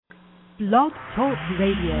Blog Talk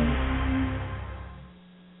Radio.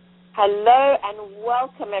 Hello and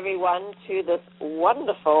welcome everyone to this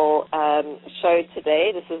wonderful show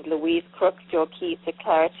today. This is Louise Crook, your Keys to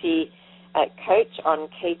Clarity coach on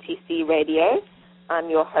KTC Radio.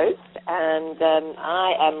 I'm your host, and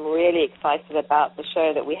I am really excited about the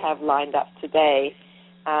show that we have lined up today.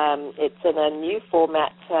 It's in a new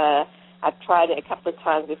format. I've tried it a couple of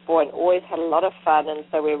times before and always had a lot of fun, and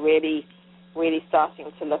so we're really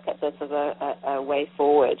starting to look at this as a way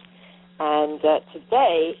forward. And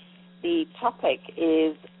today, the topic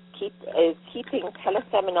is keeping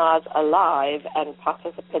teleseminars alive and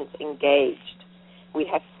participants engaged. We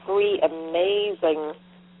have three amazing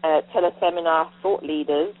teleseminar thought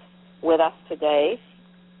leaders with us today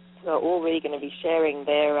who are all really going to be sharing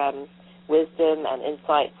their wisdom and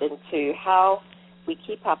insights into how we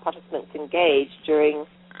keep our participants engaged during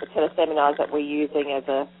the teleseminars that we're using as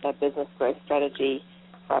a business growth strategy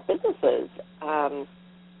for our businesses.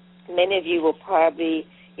 Many of you will probably,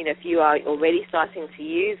 if you are already starting to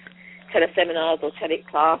use teleseminars or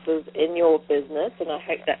teleclasses in your business, and I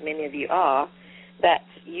hope that many of you are, that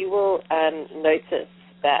you will notice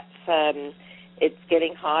that it's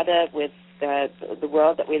getting harder with the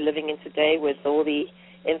world that we're living in today with all the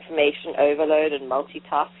information overload and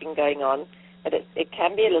multitasking going on, but it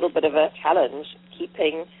can be a little bit of a challenge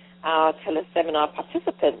keeping our teleseminar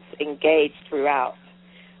participants engaged throughout.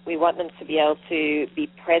 We want them to be able to be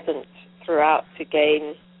present throughout to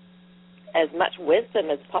gain as much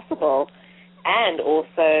wisdom as possible, and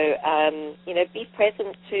also, be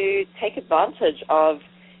present to take advantage of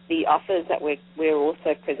the offers that we're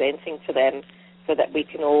also presenting to them so that we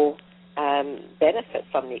can all benefit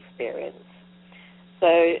from the experience. So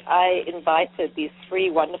I invited these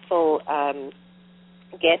three wonderful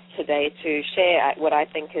guests today to share what I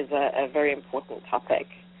think is a very important topic.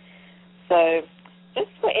 So just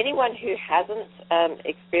for anyone who hasn't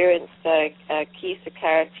experienced Keys to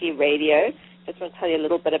Clarity Radio, just want to tell you a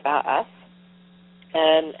little bit about us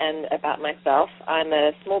and about myself. I'm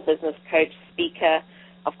a small business coach, speaker,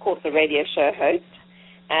 of course a radio show host,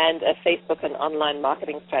 and a Facebook and online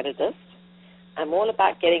marketing strategist. I'm all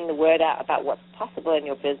about getting the word out about what's possible in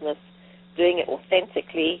your business, doing it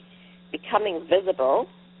authentically, becoming visible,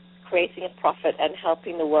 creating a profit, and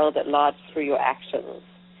helping the world at large through your actions.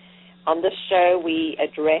 On this show, we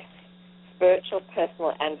address spiritual,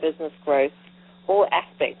 personal, and business growth. All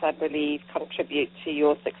aspects, I believe, contribute to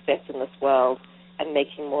your success in this world and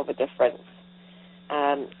making more of a difference.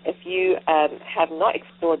 If you have not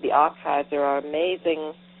explored the archives, there are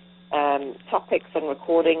amazing topics and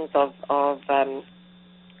recordings of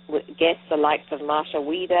guests the likes of Marsha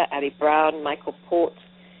Weeder, Ali Brown, Michael Port,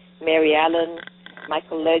 Mary Allen,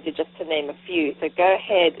 Michael Lozier, just to name a few. So go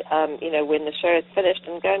ahead, when the show is finished,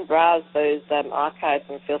 and go and browse those archives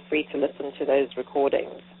and feel free to listen to those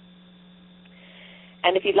recordings.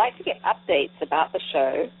 And if you'd like to get updates about the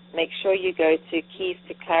show, make sure you go to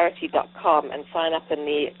keystoclarity.com and sign up in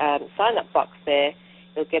the sign-up box there.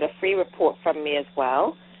 You'll get a free report from me as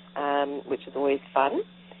well, which is always fun.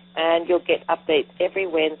 And you'll get updates every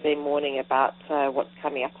Wednesday morning about what's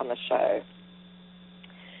coming up on the show.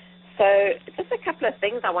 So just a couple of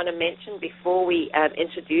things I want to mention before we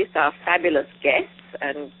introduce our fabulous guests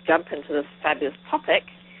and jump into this fabulous topic.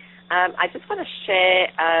 I just want to share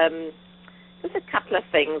just a couple of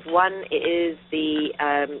things. One is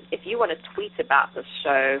if you want to tweet about this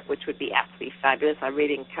show, which would be absolutely fabulous, I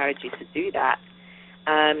really encourage you to do that.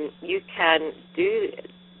 You can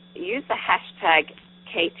use the hashtag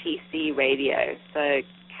KTC Radio, so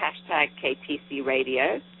hashtag KTC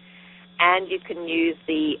Radio, and you can use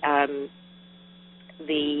the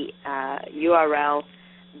URL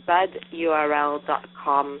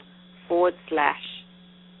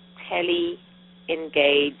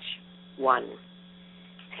budurl.com/teleengage1,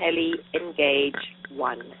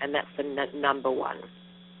 teleengage1, and that's the number one.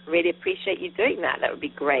 Really appreciate you doing that. That would be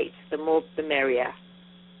great. The more, the merrier.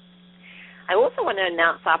 I also want to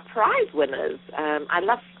announce our prize winners. I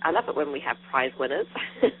love it when we have prize winners.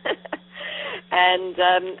 And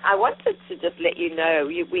I wanted to just let you know,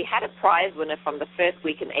 we had a prize winner from the first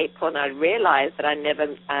week in April, and I realized that I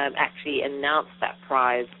never actually announced that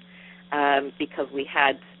prize because we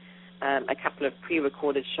had a couple of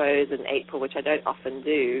pre-recorded shows in April, which I don't often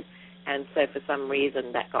do, and so for some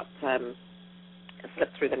reason that got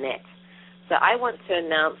slipped through the net. So I want to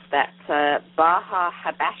announce that Baha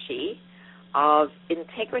Habashi of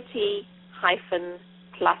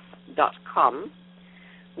integrity-plus.com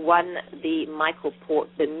won the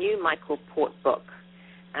new Michael Port book.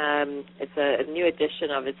 It's a new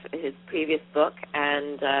edition of his previous book,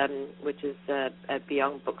 and which is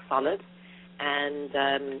Beyond Book Solid, and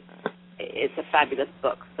it's a fabulous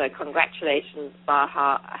book. So congratulations,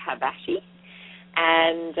 Baha Habashi.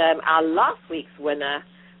 And our last week's winner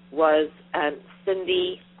was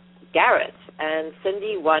Cindy Garrett. And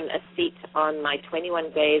Cindy won a seat on my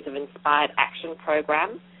 21 Days of Inspired Action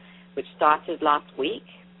program, which started last week.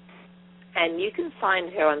 And you can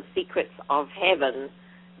find her on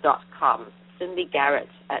secretsofheaven.com. Cindy Garrett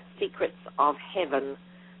at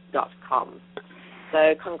secretsofheaven.com.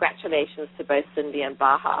 So congratulations to both Cindy and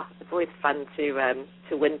Baha. It's always fun to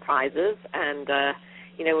win prizes. And,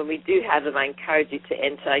 when we do have them, I encourage you to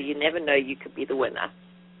enter. You never know, you could be the winner. I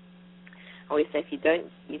always say if you don't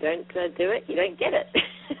do it, you don't get it.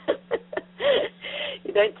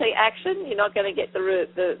 You don't take action, you're not going to get the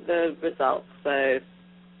results. So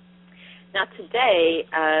now today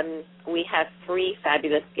we have 3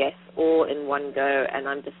 fabulous guests all in one go, and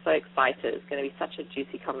I'm just so excited. It's going to be such a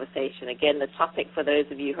juicy conversation. Again, the topic for those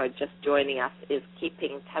of you who are just joining us is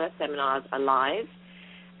keeping teleseminars alive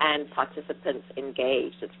and participants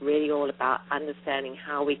engaged. It's really all about understanding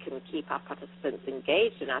how we can keep our participants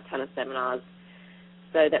engaged in our teleseminars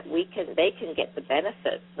so that they can get the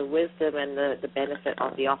benefits, the wisdom and the benefit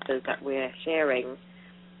of the offers that we're sharing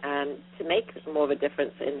to make more of a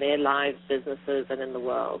difference in their lives, businesses, and in the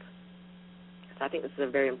world. So I think this is a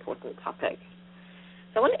very important topic.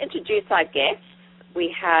 So I want to introduce our guests. We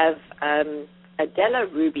have Adela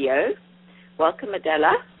Rubio. Welcome,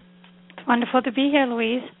 Adela. It's wonderful to be here,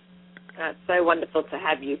 Louise. It's so wonderful to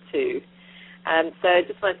have you, too. So I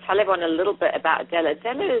just want to tell everyone a little bit about Adela.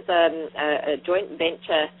 Adela is a joint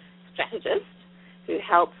venture strategist who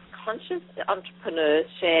helps conscious entrepreneurs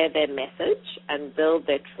share their message and build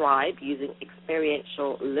their tribe using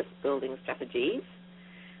experiential list-building strategies.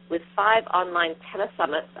 With 5 online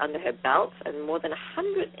telesummits under her belt and more than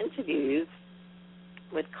 100 interviews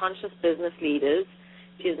with conscious business leaders,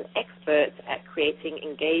 she is an expert at creating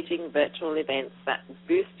engaging virtual events that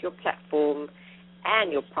boost your platform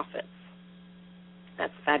and your profits.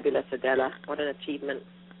 That's fabulous, Adela. What an achievement.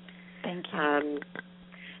 Thank you.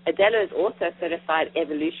 Adela is also a certified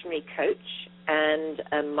evolutionary coach and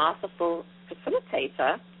a masterful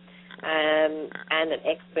facilitator and an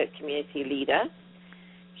expert community leader.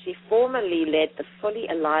 She formerly led the Fully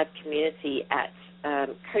Alive community at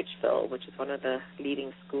Coachville, which is one of the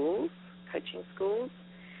leading coaching schools,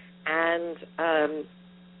 and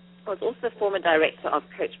was also the former director of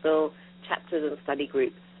Coachville chapters and study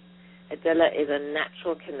groups. Adela is a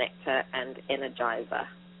natural connector and energizer.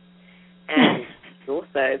 And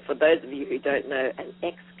also, for those of you who don't know, an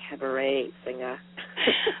ex-cabaret singer.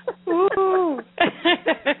 Ooh.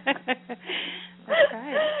 That's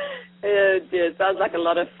right. It sounds like a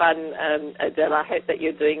lot of fun, Adela. I hope that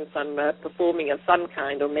you're doing some performing of some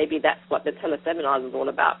kind, or maybe that's what the teleseminars is all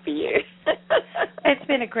about for you. It's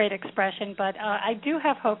been a great expression, but I do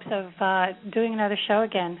have hopes of doing another show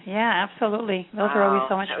again. Yeah, absolutely. Those are always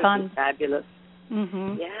so much fun. Would be fabulous.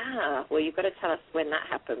 Mm-hmm. Yeah. Well, you've got to tell us when that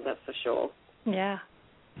happens, that's for sure. Yeah.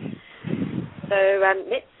 So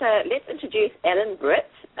let's introduce Ellen Britt.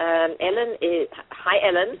 Hi,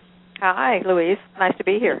 Ellen. Hi, Louise. Nice to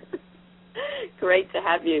be here. Great to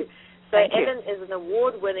have you. So Thank you. Ellen is an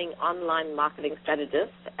award-winning online marketing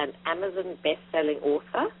strategist and Amazon best-selling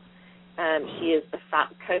author. She is the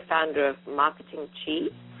co-founder of Marketing Chi,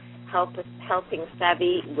 helping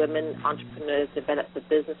savvy women entrepreneurs develop the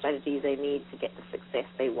business strategies they need to get the success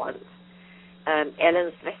they want.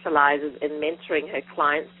 Ellen specializes in mentoring her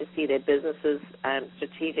clients to see their businesses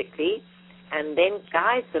strategically and then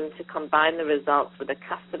guides them to combine the results with a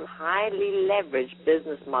custom, highly leveraged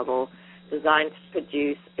business model designed to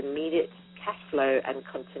produce immediate cash flow and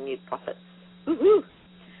continued profits. Woo-hoo.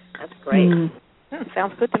 That's great.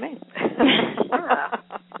 Sounds good to me.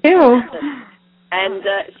 Ew. And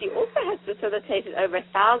she also has facilitated over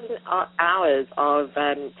 1,000 hours of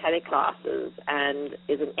teleclasses and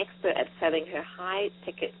is an expert at selling her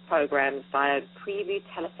high-ticket programs via preview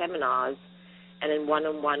teleseminars and in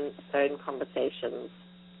one-on-one phone conversations.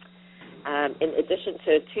 In addition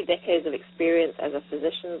to 2 decades of experience as a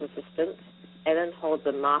physician's assistant, Ellen holds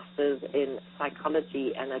a master's in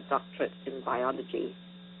psychology and a doctorate in biology.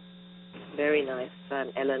 Very nice,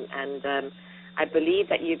 Ellen. And I believe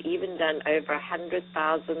that you've even done over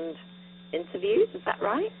 100,000 interviews. Is that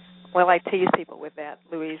right? Well, I tease people with that,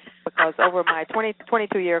 Louise, because over my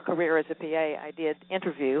 22-year career as a PA, I did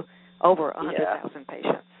interview over 100,000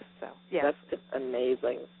 patients. So, yeah, that's just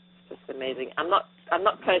amazing. Just amazing. I'm not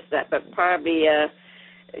close to that, but probably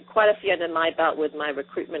quite a few under my belt with my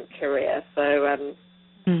recruitment career. So,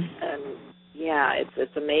 yeah,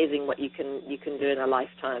 it's amazing what you can do in a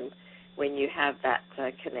lifetime when you have that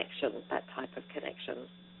connection, that type of connection.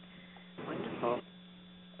 Wonderful.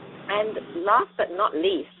 And last but not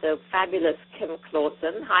least, the fabulous Kim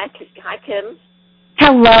Clausen. Hi, Kim.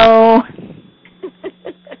 Hello.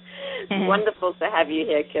 Wonderful to have you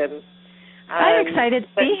here, Kim. I'm excited to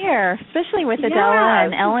be here, especially with Adela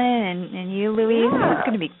and Ellen and you, Louise. Yeah. It's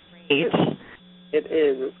going to be great. It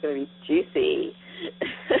is. It's going to be juicy.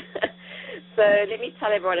 So let me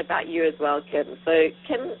tell everyone about you as well, Kim. So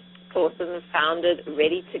Kim Clausen founded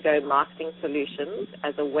Ready to Go Marketing Solutions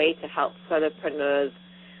as a way to help solopreneurs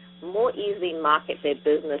more easily market their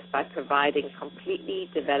business by providing completely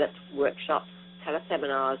developed workshops,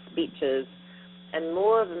 teleseminars, speeches, and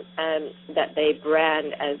more that they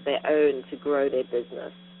brand as their own to grow their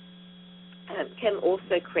business. Kim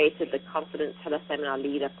also created the Confident Teleseminar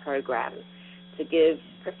Leader program to give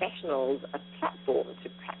professionals a platform to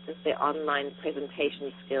practice their online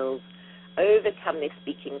presentation skills, overcome their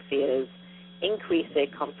speaking fears, increase their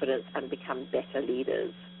confidence, and become better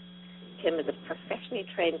leaders. Kim is a professionally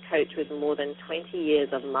trained coach with more than 20 years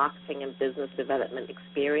of marketing and business development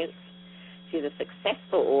experience. She's a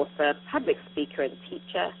successful author, public speaker, and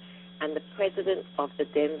teacher, and the president of the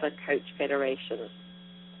Denver Coach Federation.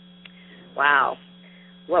 Wow.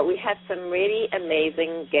 Well, we have some really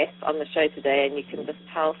amazing guests on the show today, and you can just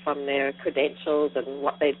tell from their credentials and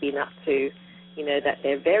what they've been up to, you know, that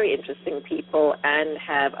they're very interesting people and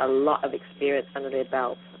have a lot of experience under their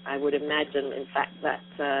belt. I would imagine, in fact,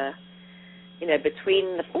 that you know,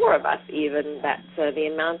 between the four of us even, that the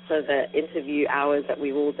amount of interview hours that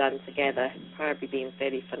we've all done together has probably been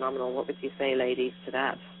fairly phenomenal. What would you say, ladies, to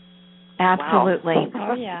that? Absolutely.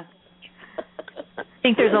 Wow. Oh, yeah. I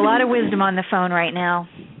think there's a lot of wisdom on the phone right now.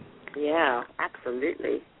 Yeah,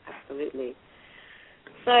 absolutely. Absolutely.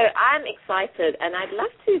 So I'm excited, and I'd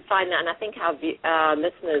love to find out, and I think our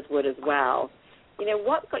listeners would as well, you know,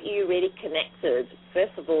 what got you really connected,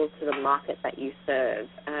 first of all, to the market that you serve?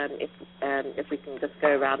 If we can just go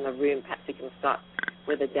around the room, perhaps we can start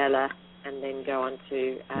with Adela and then go on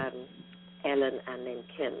to Ellen and then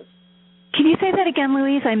Kim. Can you say that again,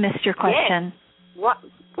 Louise? I missed your question. Yes.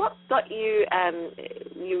 What got you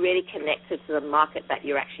really connected to the market that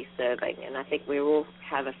you're actually serving? And I think we all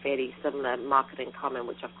have a fairly similar market in common,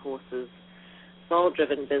 which, of course, is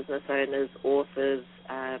soul-driven business owners, authors,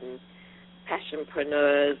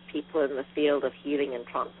 passionpreneurs, people in the field of healing and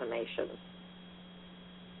transformation.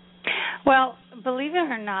 Well, believe it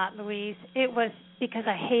or not, Louise, it was because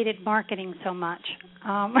I hated marketing so much.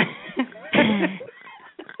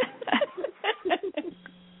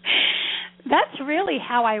 That's really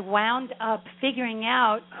how I wound up figuring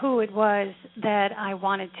out who it was that I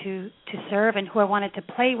wanted to serve and who I wanted to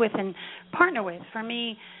play with and partner with. For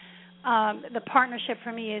me, the partnership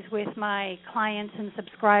for me is with my clients and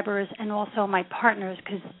subscribers and also my partners,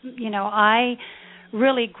 because, you know, I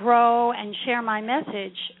really grow and share my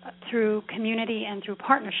message through community and through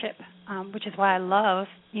partnership, which is why I love,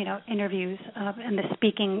 you know, interviews in the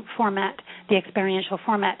speaking format, the experiential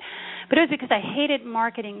format. But it was because I hated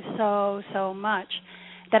marketing so much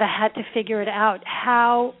that I had to figure it out,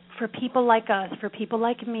 how for people like us, for people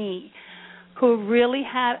like me, who really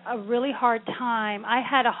had a really hard time. I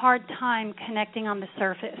had a hard time connecting on the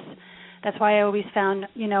surface. That's why I always found,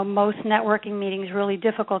 you know, most networking meetings really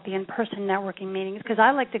difficult, the in-person networking meetings, because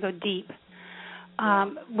I like to go deep,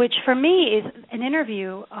 which for me is an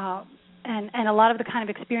interview, and a lot of the kind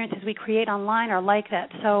of experiences we create online are like that.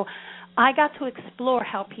 So I got to explore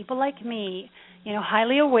how people like me, you know,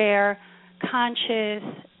 highly aware, conscious,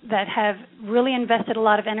 that have really invested a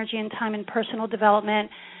lot of energy and time in personal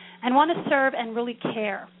development and want to serve and really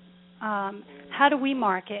care. How do we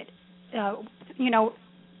market? You know,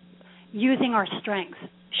 using our strengths,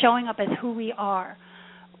 showing up as who we are.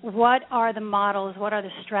 What are the models? What are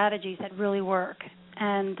the strategies that really work?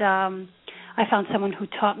 And I found someone who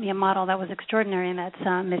taught me a model that was extraordinary, and that's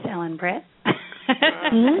Miss Ellen Britt.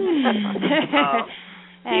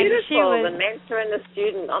 And beautiful, she was, the mentor and the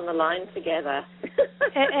student on the line together.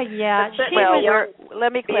 Yeah.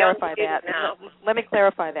 Let me clarify that. Let me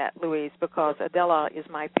clarify that, Louise, because Adela is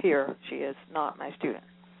my peer. She is not my student.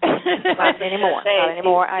 Not anymore. Not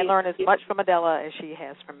anymore. I learn as much from Adela as she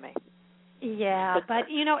has from me. Yeah, but,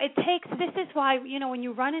 you know, it takes, this is why, you know, when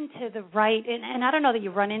you run into the right, and I don't know that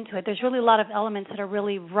you run into it, there's really a lot of elements that are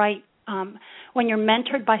really right. When you're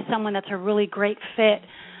mentored by someone that's a really great fit,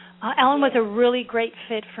 Ellen was a really great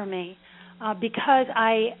fit for me because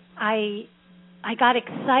I got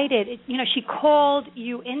excited. You know, she called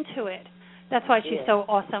you into it. That's why she's so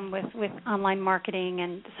awesome with online marketing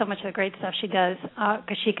and so much of the great stuff she does,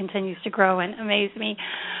 because she continues to grow and amaze me.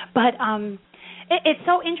 But It's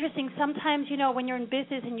so interesting. Sometimes, when you're in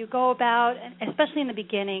business and you go about, especially in the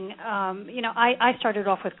beginning, I started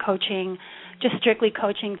off with coaching, just strictly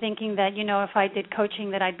coaching, thinking that, if I did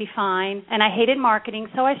coaching that I'd be fine. And I hated marketing,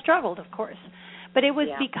 so I struggled, of course. But it was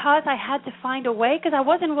because I had to find a way, because I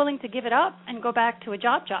wasn't willing to give it up and go back to a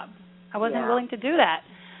job. I wasn't willing to do that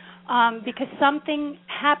because something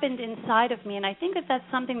happened inside of me. And I think that that's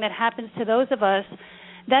something that happens to those of us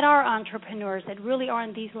that are entrepreneurs, that really are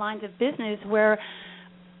in these lines of business, where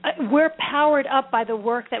we're powered up by the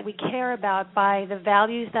work that we care about, by the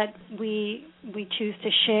values that we choose to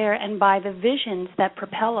share, and by the visions that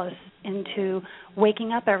propel us into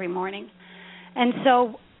waking up every morning. And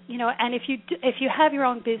so, and if you have your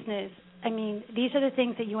own business, I mean, these are the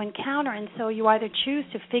things that you encounter, and so you either choose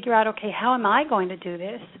to figure out, okay, how am I going to do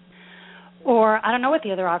this? Or I don't know what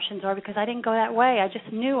the other options are, because I didn't go that way. I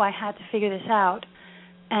just knew I had to figure this out.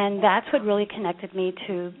 And that's what really connected me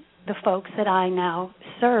to the folks that I now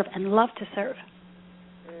serve and love to serve.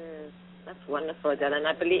 That's wonderful, Adela. And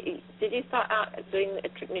I believe, did you start out doing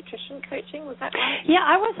nutrition coaching? Was that right? Yeah,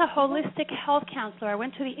 I was a holistic health counselor. I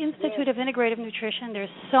went to the Institute of Integrative Nutrition. There's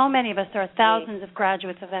so many of us. There are thousands of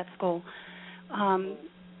graduates of that school. And,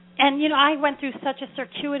 I went through such a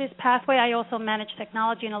circuitous pathway. I also managed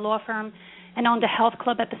technology in a law firm and owned a health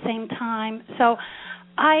club at the same time. So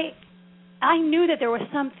I knew that there was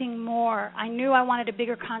something more. I knew I wanted a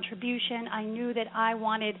bigger contribution. I knew that I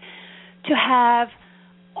wanted to have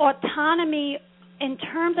autonomy in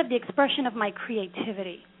terms of the expression of my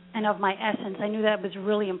creativity and of my essence. I knew that was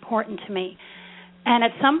really important to me. And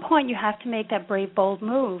at some point, you have to make that brave, bold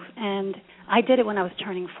move. And I did it when I was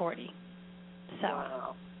turning 40. So,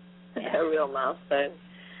 wow. A real milestone.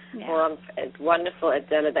 Yeah. Well, it's wonderful,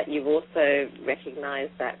 Adela, that you've also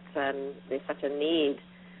recognized that there's such a need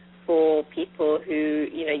for people who,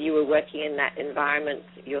 you were working in that environment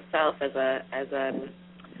yourself as a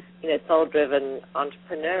soul-driven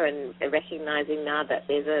entrepreneur, and recognizing now that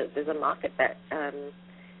there's a market that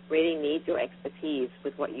really needs your expertise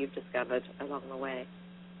with what you've discovered along the way.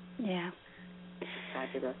 Yeah.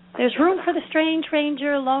 Fabulous. There's room for the strange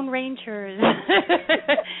ranger, lone rangers.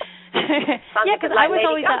 Yeah, because I was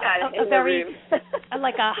always a very,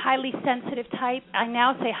 like a highly sensitive type. I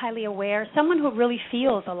now say highly aware, someone who really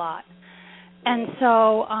feels a lot. And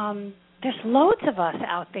so there's loads of us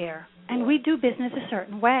out there, and we do business a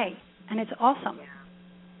certain way, and it's awesome.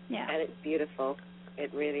 Yeah. And it's beautiful.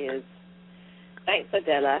 It really is. Thanks,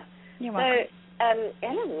 Adela. You're welcome. So,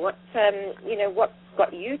 Ellen, what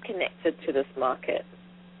got you connected to this market?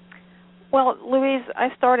 Well, Louise, I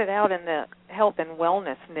started out in the health and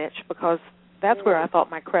wellness niche because that's where I thought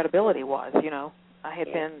my credibility was. I had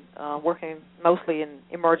been working mostly in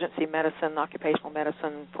emergency medicine, occupational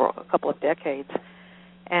medicine for a couple of decades,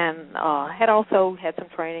 and had also had some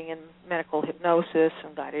training in medical hypnosis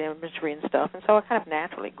and guided imagery and stuff, and so I kind of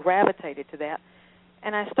naturally gravitated to that.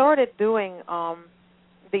 And I started doing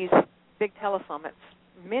these big telesummits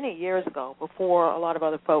many years ago, before a lot of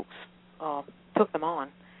other folks took them on.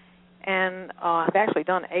 And I've actually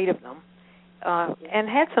done 8 of them, and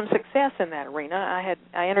had some success in that arena.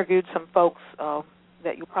 I interviewed some folks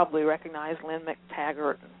that you probably recognize, Lynn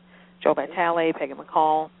McTaggart, Joe Vitale, Peggy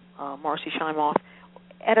McCall, Marcy Scheimoff,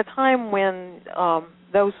 at a time when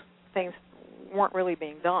those things weren't really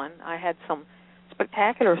being done. I had some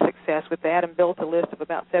spectacular success with that and built a list of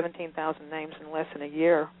about 17,000 names in less than a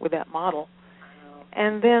year with that model.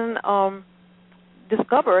 And then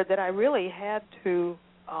discovered that I really had to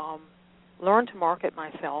learn to market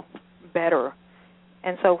myself better,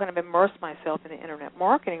 and so kind of immersed myself in the Internet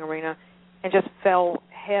marketing arena and just fell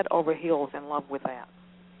head over heels in love with that.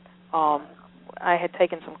 I had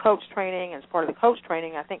taken some coach training, and as part of the coach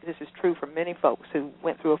training, I think this is true for many folks who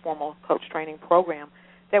went through a formal coach training program,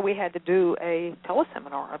 that we had to do a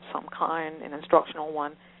teleseminar of some kind, an instructional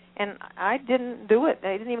one, and I didn't do it.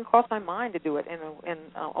 It didn't even cross my mind to do it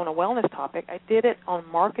on a wellness topic. I did it on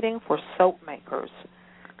marketing for soap makers,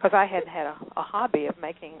 because I had a hobby of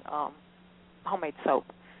making homemade soap.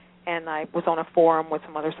 And I was on a forum with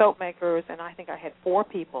some other soap makers, and I think I had 4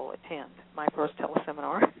 people attend my first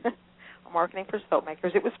teleseminar on marketing for soap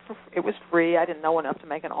makers. It was free. I didn't know enough to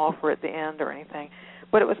make an offer at the end or anything.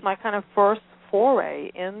 But it was my kind of first foray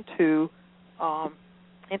into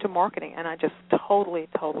marketing, and I just totally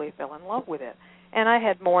fell in love with it. And I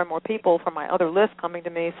had more and more people from my other list coming to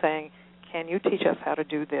me saying, can you teach us how to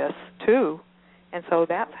do this too? And so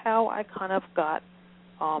that's how I kind of got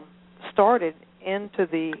started into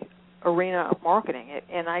the arena of marketing.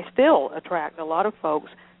 And I still attract a lot of folks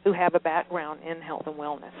who have a background in health and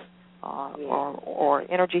wellness, or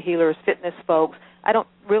energy healers, fitness folks. I don't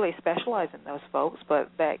really specialize in those folks, but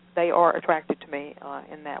they are attracted to me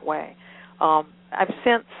in that way. I've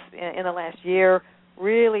since, in the last year,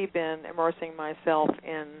 really been immersing myself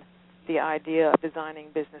in the idea of designing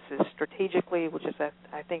businesses strategically, which is,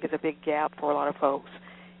 I think, is a big gap for a lot of folks.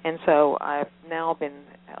 And so I've now been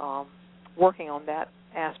working on that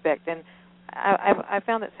aspect. And I've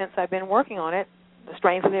found that since I've been working on it,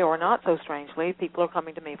 strangely or not so strangely, people are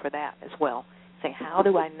coming to me for that as well, saying, how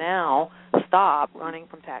do I now stop running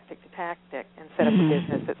from tactic to tactic and set up a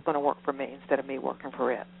business that's going to work for me instead of me working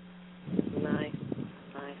for it? Nice.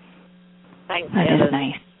 Thanks, that Ellen. is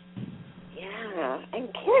nice. Yeah. And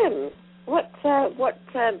Kim, what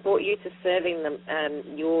brought you to serving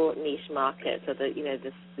your niche market, so that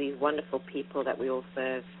these wonderful people that we all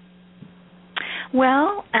serve?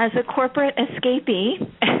 Well, as a corporate escapee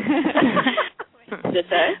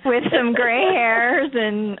with some gray hairs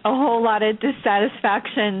and a whole lot of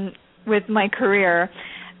dissatisfaction with my career,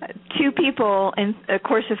 2 people in a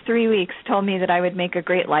course of 3 weeks told me that I would make a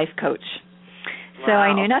great life coach. Wow. So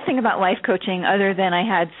I knew nothing about life coaching other than I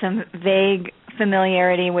had some vague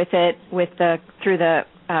familiarity with it through the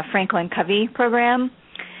Franklin Covey program,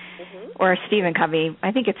 or Stephen Covey.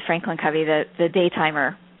 I think it's Franklin Covey, the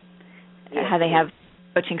Daytimer, how they have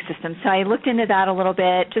coaching systems. So I looked into that a little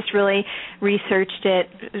bit, just really researched it,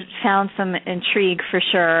 found some intrigue for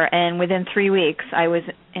sure, and within 3 weeks I was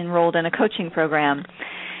enrolled in a coaching program.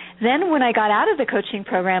 Then when I got out of the coaching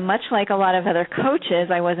program, much like a lot of other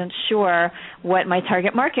coaches, I wasn't sure what my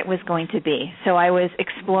target market was going to be. So I was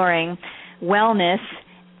exploring wellness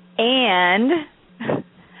and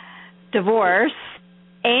divorce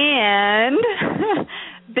and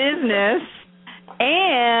business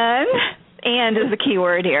and is the key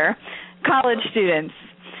word here, college students.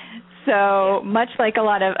 So much like a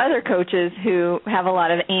lot of other coaches who have a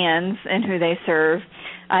lot of ands in who they serve,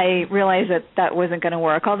 I realized that wasn't going to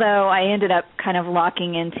work, although I ended up kind of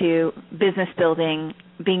locking into business building,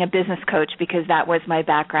 being a business coach, because that was my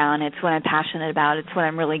background. It's what I'm passionate about. It's what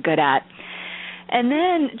I'm really good at. And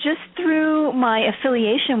then just through my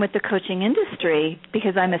affiliation with the coaching industry,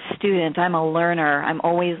 because I'm a student, I'm a learner, I'm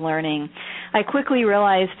always learning, I quickly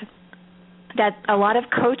realized that a lot of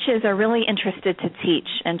coaches are really interested to teach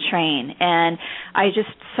and train. And I just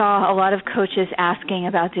saw a lot of coaches asking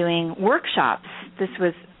about doing workshops. This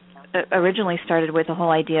was originally started with the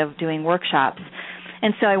whole idea of doing workshops.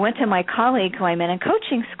 And so I went to my colleague who I met in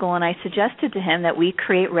coaching school, and I suggested to him that we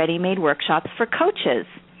create ready-made workshops for coaches.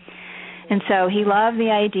 And so he loved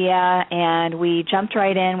the idea, and we jumped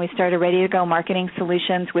right in. We started Ready to Go Marketing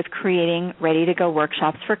Solutions with creating ready-to-go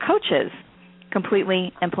workshops for coaches,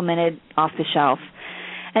 completely implemented off the shelf.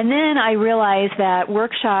 And then I realized that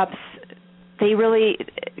workshops,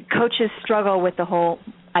 coaches struggle with the whole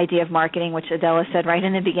idea of marketing, which Adela said right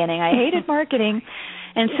in the beginning. I hated marketing.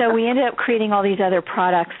 And so we ended up creating all these other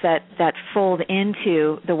products that fold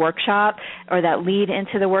into the workshop or that lead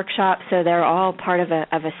into the workshop, so they're all part of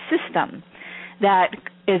a system that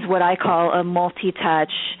is what I call a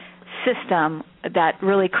multi-touch system that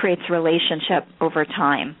really creates relationship over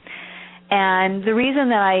time. And the reason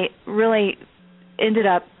that I really ended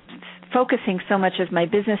up focusing so much of my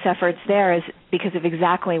business efforts there is because of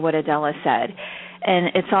exactly what Adela said. And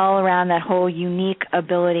it's all around that whole unique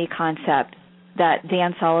ability concept that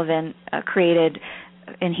Dan Sullivan created,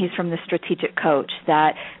 and he's from the Strategic Coach,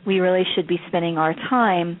 that we really should be spending our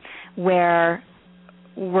time where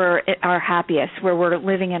we're at our happiest, where we're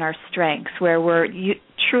living in our strengths, where we're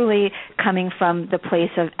truly coming from the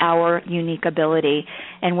place of our unique ability,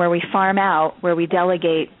 and where we farm out, where we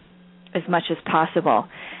delegate as much as possible.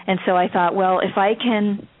 And so I thought, well, if I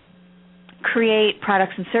can create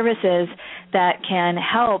products and services that can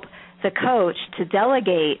help the coach to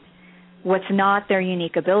delegate what's not their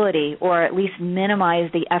unique ability, or at least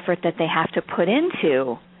minimize the effort that they have to put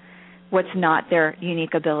into what's not their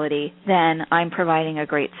unique ability, then I'm providing a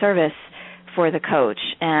great service for the coach.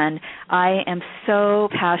 And I am so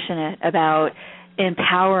passionate about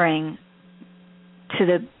empowering to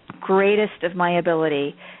the greatest of my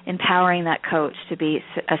ability, empowering that coach to be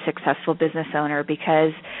a successful business owner,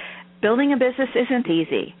 because building a business isn't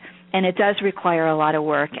easy. And it does require a lot of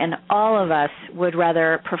work, and all of us would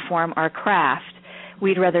rather perform our craft.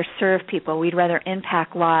 We'd rather serve people. We'd rather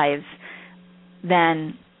impact lives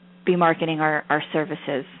than be marketing our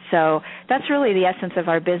services. So that's really the essence of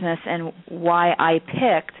our business and why I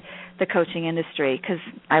picked the coaching industry, because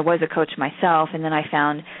I was a coach myself, and then I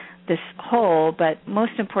found this hole. But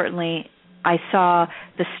most importantly, I saw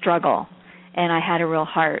the struggle, and I had a real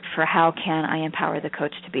heart for how can I empower the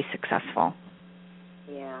coach to be successful.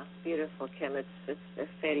 Yeah, beautiful, Kim. It's a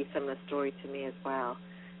fairly similar story to me as well.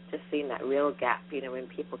 just seen that real gap, when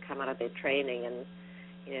people come out of their training and,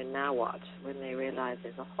 now what? When they realize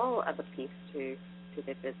there's a whole other piece to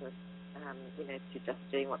their business, to just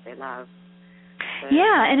doing what they love. So,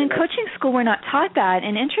 yeah, and in coaching school we're not taught that.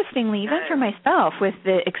 And interestingly, even for myself, with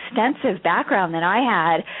the extensive background that I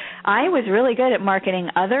had, I was really good at marketing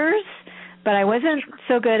others, but I wasn't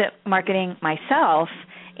so good at marketing myself.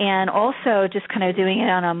 And also just kind of doing it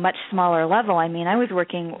on a much smaller level. I mean, I was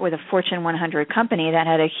working with a Fortune 100 company that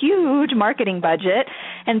had a huge marketing budget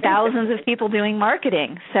and thousands of people doing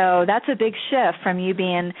marketing. So that's a big shift from you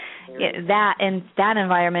being that in that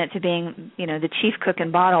environment to being, the chief cook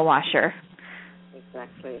and bottle washer.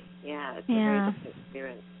 Exactly. Yeah, it's a very different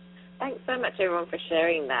experience. Thanks so much, everyone, for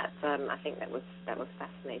sharing that. I think that was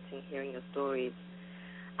fascinating, hearing your stories.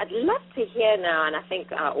 I'd love to hear now, and I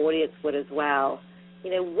think our audience would as well,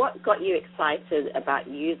 what got you excited about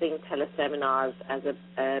using teleseminars as a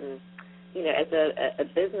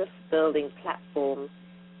business building platform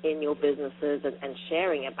in your businesses and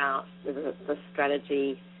sharing about the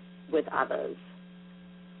strategy with others?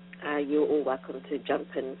 You're all welcome to jump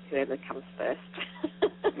in, whoever comes first.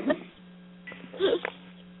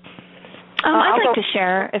 I'd like to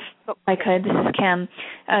share, if I could. This is Kim,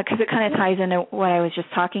 because it kind of ties into what I was just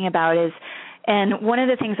talking about. And one of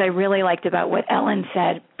the things I really liked about what Ellen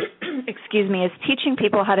said, is teaching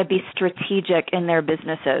people how to be strategic in their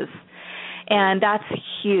businesses. And that's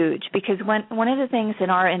huge, because one of the things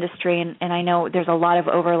in our industry, and I know there's a lot of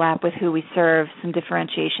overlap with who we serve, some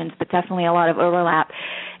differentiations, but definitely a lot of overlap,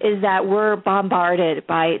 is that we're bombarded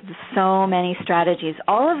by so many strategies,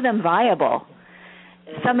 all of them viable.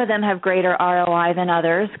 Some of them have greater ROI than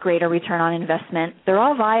others, greater return on investment. They're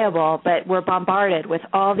all viable, but we're bombarded with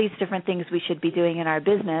all these different things we should be doing in our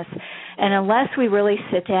business. And unless we really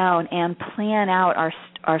sit down and plan out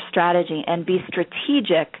our strategy and be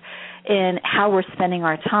strategic in how we're spending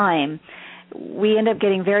our time, we end up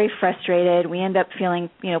getting very frustrated. We end up feeling,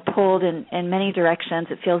 pulled in many directions.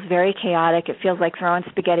 It feels very chaotic. It feels like throwing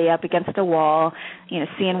spaghetti up against a wall,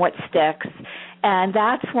 seeing what sticks. And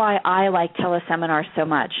that's why I like teleseminars so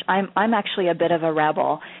much. I'm actually a bit of a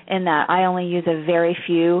rebel in that I only use a very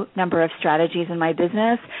few number of strategies in my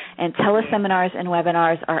business, and teleseminars and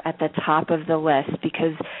webinars are at the top of the list,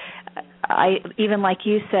 because even like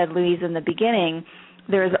you said, Louise, in the beginning,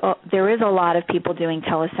 there is a lot of people doing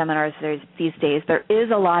teleseminars these days. There is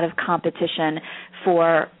a lot of competition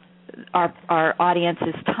for our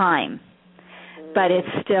audience's time, but it's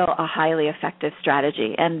still a highly effective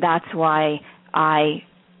strategy, and that's why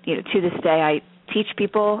to this day, I teach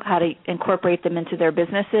people how to incorporate them into their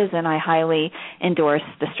businesses, and I highly endorse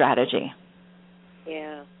the strategy.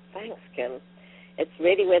 Yeah, thanks, Kim. It's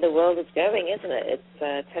really where the world is going, isn't it?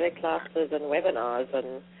 It's teleclasses and webinars,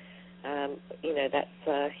 and that's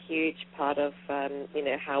a huge part of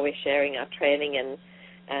how we're sharing our training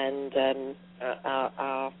and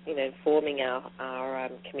our informing our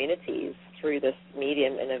communities through this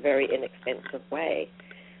medium in a very inexpensive way.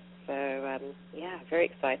 So, very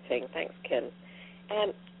exciting. Thanks, Kim.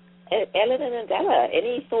 Ellen and Adela,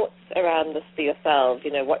 any thoughts around this for yourselves?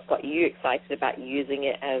 What got you excited about using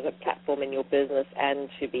it as a platform in your business and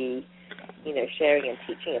to be, sharing and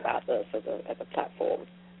teaching about this as a platform?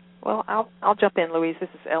 Well, I'll jump in, Louise. This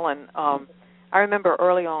is Ellen. I remember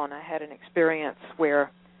early on I had an experience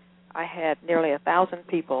where I had nearly 1,000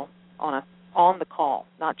 people on the call,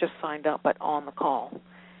 not just signed up, but on the call.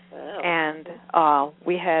 Wow. And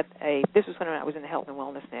we had this was when I was in the health and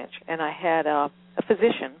wellness niche, and I had a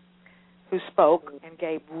physician who spoke and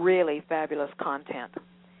gave really fabulous content.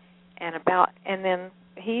 And then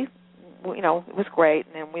he, it was great,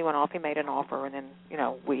 and then we went off, he made an offer, and then,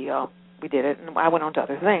 we did it, and I went on to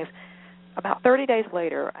other things. About 30 days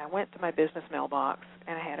later, I went to my business mailbox,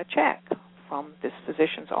 and I had a check from this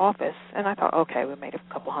physician's office, and I thought, okay, we made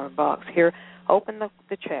a couple $100 here. Opened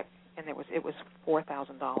the check, and it was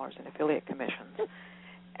 $4,000 in affiliate commissions,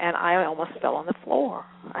 and I almost fell on the floor.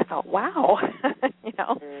 I thought, wow,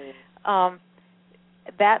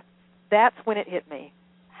 that's when it hit me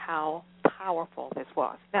how powerful this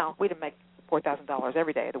was. Now, we didn't make $4,000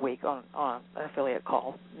 every day of the week on an affiliate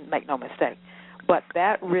call. Make no mistake, but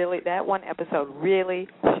that one episode really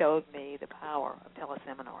showed me the power of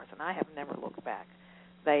teleseminars, and I have never looked back.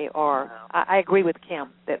 They are. Wow. I agree with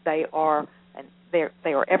Kim that they are.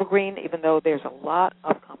 They are evergreen, even though there's a lot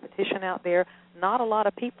of competition out there. Not a lot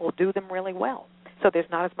of people do them really well. So there's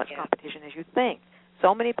not as much competition as you think.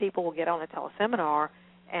 So many people will get on a teleseminar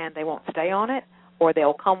and they won't stay on it, or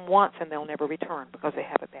they'll come once and they'll never return because they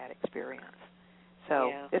have a bad experience.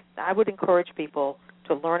 So I would encourage people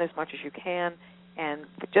to learn as much as you can and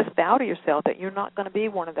just vow to yourself that you're not going to be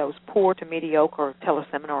one of those poor to mediocre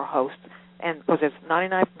teleseminar hosts, and because there's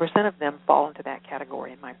 99% of them fall into that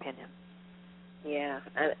category, in my opinion. Yeah,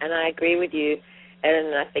 and I agree with you,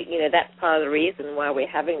 and I think, that's part of the reason why we're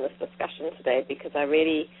having this discussion today, because I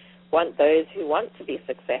really want those who want to be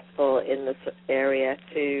successful in this area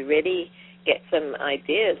to really get some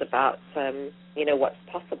ideas about, what's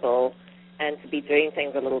possible, and to be doing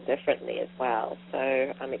things a little differently as well. So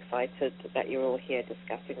I'm excited that you're all here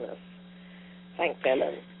discussing this. Thanks,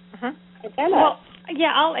 Ellen. Well,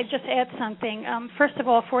 yeah, I'll just add something. First of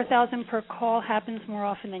all, 4,000 per call happens more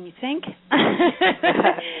often than you think. Because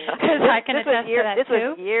I can attest to that, too. This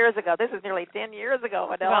was years ago. This is nearly 10 years ago,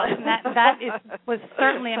 Adela. Well, that was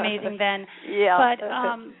certainly amazing then.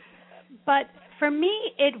 Yeah. But for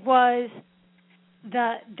me, it was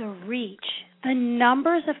the reach, the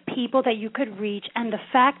numbers of people that you could reach, and the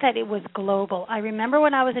fact that it was global. I remember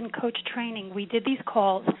when I was in coach training, we did these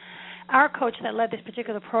calls. Our coach that led this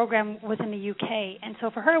particular program was in the UK, and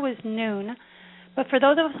so for her it was noon. But for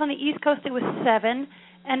those of us on the East Coast, it was 7.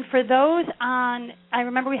 And for those I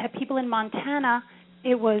remember we had people in Montana,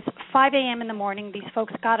 it was 5 a.m. in the morning. These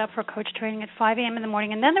folks got up for coach training at 5 a.m. in the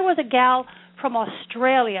morning. And then there was a gal from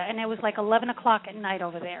Australia, and it was like 11 o'clock at night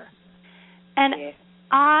over there. And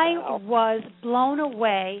I was blown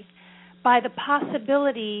away by the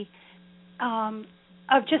possibility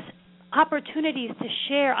of just opportunities to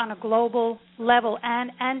share on a global level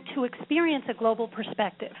and to experience a global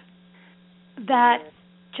perspective. That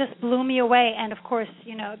just blew me away. And, of course,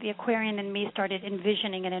 the Aquarian in me started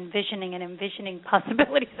envisioning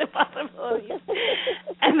possibilities and possibilities.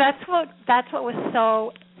 And that's what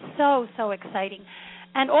was so exciting.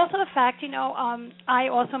 And also the fact, I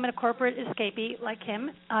also am a corporate escapee like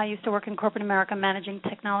him. I used to work in corporate America managing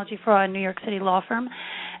technology for a New York City law firm.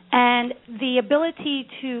 And the ability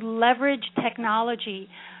to leverage technology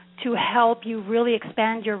to help you really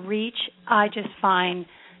expand your reach, I just find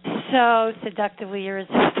so seductively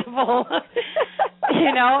irresistible.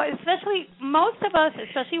 Especially most of us,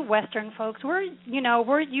 especially Western folks, we're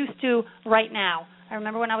used to right now. I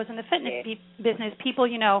remember when I was in the fitness business, people,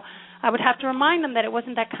 I would have to remind them that it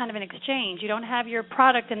wasn't that kind of an exchange. You don't have your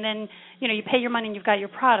product and then, you pay your money and you've got your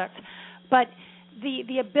product. But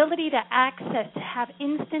the ability to have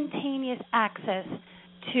instantaneous access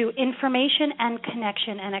to information and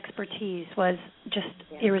connection and expertise was just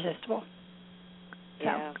irresistible.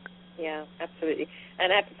 Yeah, absolutely.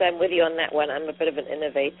 And I have to say I'm with you on that one. I'm a bit of an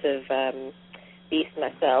innovative beast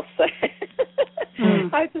myself, so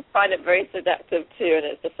I just find it very seductive too, and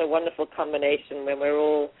it's just a wonderful combination when we're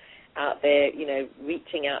all out there,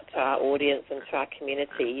 reaching out to our audience and to our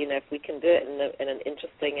community. If we can do it in an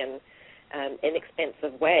interesting and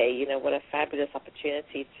inexpensive way, what a fabulous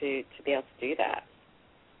opportunity to be able to do that.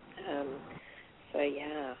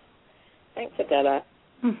 Thanks, Adela.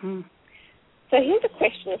 Mm-hmm. So here's a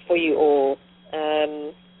question for you all.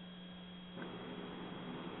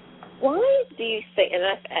 Why do you think, and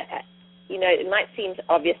it might seem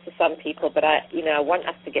obvious to some people, but I want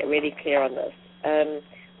us to get really clear on this.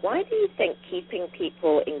 Why do you think keeping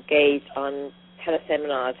people engaged on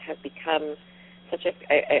teleseminars has become such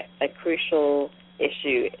a crucial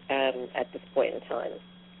issue at this point in time?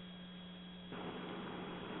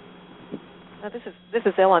 Now, this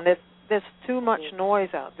is Ellen. There's too much noise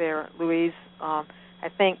out there, Louise. I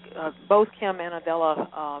think both Kim and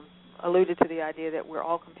Adela alluded to the idea that we're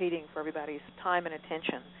all competing for everybody's time and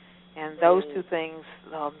attention, and those two things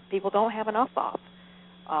people don't have enough of.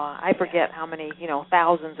 I forget how many,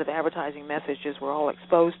 thousands of advertising messages we're all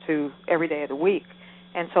exposed to every day of the week,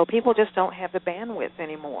 and so people just don't have the bandwidth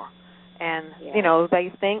anymore. And,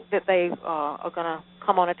 they think that they are going to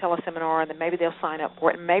come on a teleseminar and then maybe they'll sign up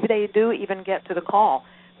for it, and maybe they do even get to the call.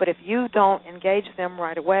 But if you don't engage them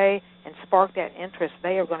right away and spark that interest,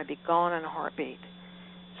 they are going to be gone in a heartbeat.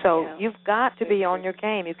 So you've got to be on your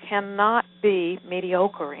game. You cannot be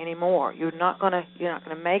mediocre anymore. You're not going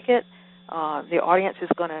to make it. The audience is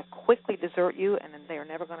going to quickly desert you, and then they are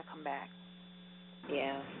never going to come back.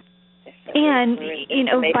 Yeah. And,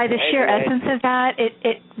 by the sheer essence of that,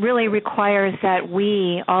 it really requires that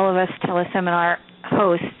we, all of us teleseminar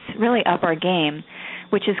hosts, really up our game,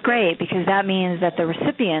 which is great because that means that the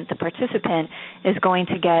recipient, the participant, is going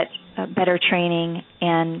to get better training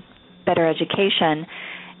and better education.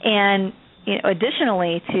 And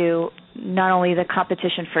additionally to not only the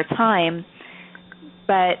competition for time,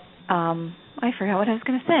 but I forgot what I was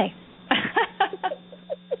going to say.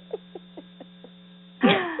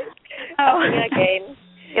 Game.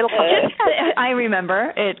 I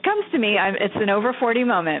remember. It comes to me. It's an over 40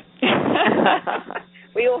 moment.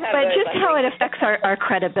 We all have but those, just how it affects our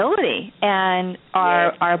credibility and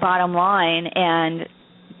our bottom line, and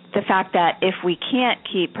the fact that if we can't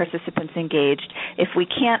keep participants engaged, if we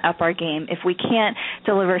can't up our game, if we can't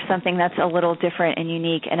deliver something that's a little different and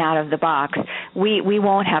unique and out of the box, we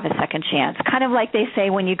won't have a second chance. Kind of like they say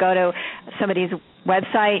when you go to somebody's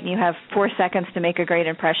website and you have 4 seconds to make a great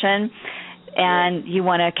impression, and you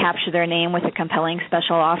want to capture their name with a compelling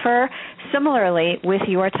special offer. Similarly, with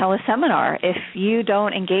your teleseminar, if you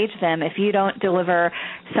don't engage them, if you don't deliver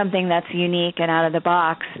something that's unique and out of the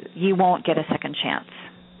box, you won't get a second chance.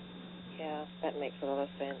 Yeah, that makes a lot of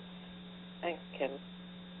sense. Thanks, Kim.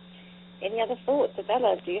 Any other thoughts?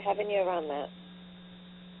 Adela, do you have any around that?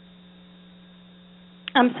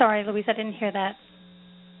 I'm sorry, Louise, I didn't hear that.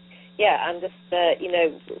 Yeah, I'm just,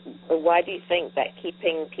 why do you think that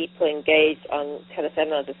keeping people engaged on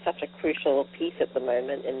teleseminars is such a crucial piece at the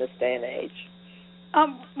moment in this day and age?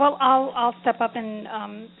 Well, I'll step up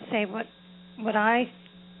and say what I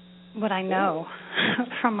know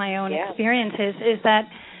from my own experiences is that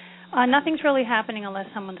nothing's really happening unless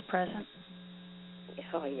someone's present.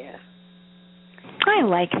 Oh, yeah. I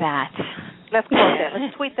like that. Let's quote that.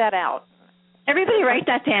 Let's tweet that out. Everybody write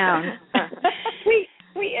that down.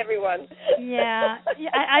 Tweet everyone. Yeah,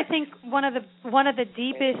 I think one of the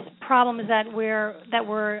deepest problems that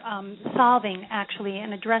we're solving actually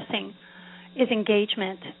and addressing is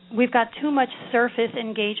engagement. We've got too much surface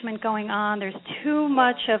engagement going on. There's too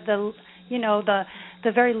much of the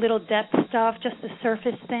very little depth stuff, just the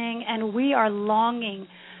surface thing, and we are longing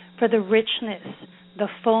for the richness, the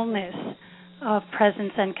fullness of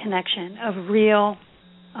presence and connection, of real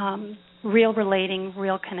relating,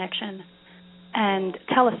 real connection. And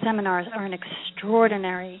teleseminars are an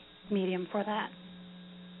extraordinary medium for that.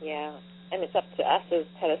 Yeah, and it's up to us as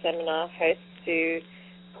teleseminar hosts to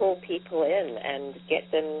pull people in and get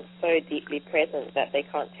them so deeply present that they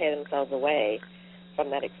can't tear themselves away from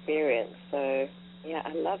that experience. So, yeah,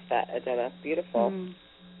 I love that, Adela. Beautiful.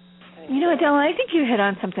 Adela, I think you hit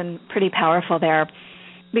on something pretty powerful there,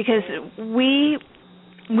 because we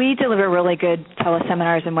deliver really good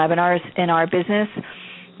teleseminars and webinars in our business,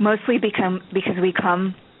 mostly because we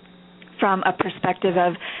come from a perspective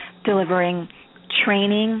of delivering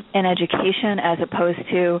training and education as opposed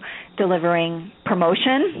to delivering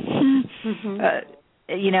promotion.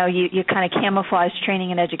 Mm-hmm. You kind of camouflage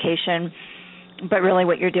training and education, but really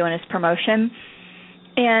what you're doing is promotion.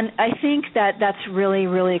 And I think that that's really,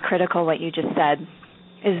 really critical what you just said,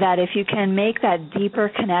 is that if you can make that deeper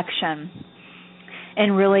connection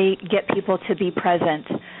and really get people to be present,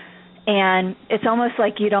 and it's almost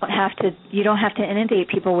like you don't have to inundate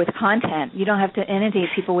people with content. You don't have to inundate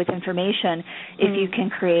people with information if you can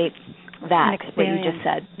create that, what you just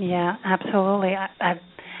said. Yeah, absolutely.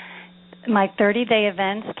 My 30-day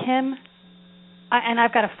events, Kim, and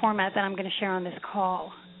I've got a format that I'm going to share on this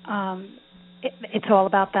call. It's all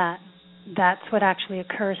about that. That's what actually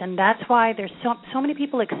occurs, and that's why there's so many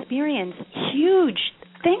people experience huge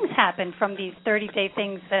things happen from these 30-day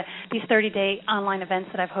things, these 30-day online events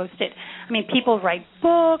that I've hosted. I mean, people write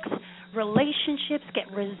books, relationships get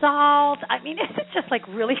resolved. I mean, it's just like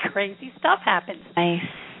really crazy stuff happens. Nice.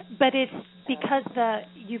 But it's because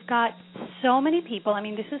you've got so many people. I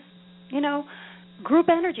mean, this is, group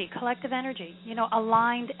energy, collective energy,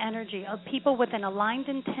 aligned energy of people with an aligned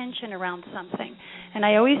intention around something. And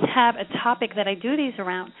I always have a topic that I do these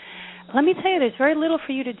around. Let me tell you, there's very little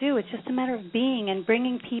for you to do. It's just a matter of being and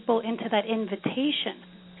bringing people into that invitation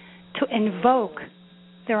to invoke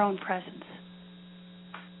their own presence.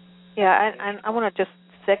 Yeah, and I want to just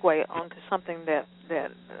segue onto something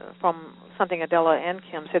that from something Adela and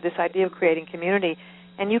Kim said, this idea of creating community.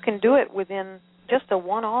 And you can do it within just a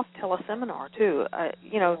one-off teleseminar, too.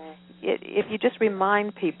 If you just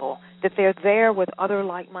remind people that they're there with other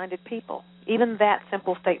like-minded people, even that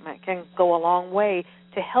simple statement can go a long way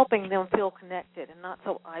to helping them feel connected and not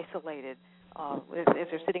so isolated if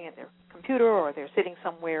they're sitting at their computer or they're sitting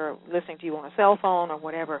somewhere listening to you on a cell phone or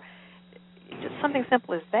whatever. Just something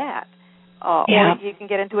simple as that. Or you can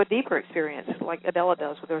get into a deeper experience like Adela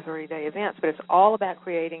does with her 30-day events, but it's all about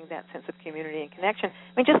creating that sense of community and connection.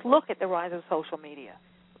 I mean, just look at the rise of social media.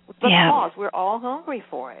 Because we're all hungry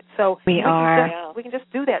for it. So we can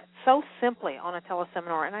just do that so simply on a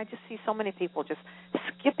teleseminar, and I just see so many people just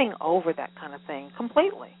skipping over that kind of thing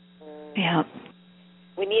completely. Yeah.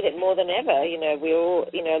 We need it more than ever. We all,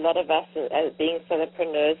 a lot of us as being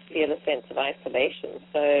solopreneurs feel a sense of isolation.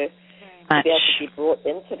 So to be able to be brought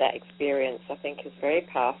into that experience, I think, is very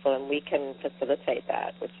powerful, and we can facilitate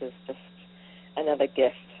that, which is just another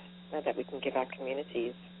gift that we can give our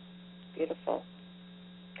communities. Beautiful.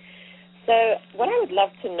 So what I would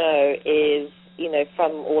love to know is,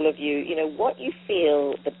 from all of you, what you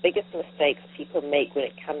feel the biggest mistakes people make when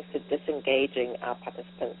it comes to disengaging our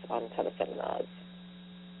participants on teleseminars.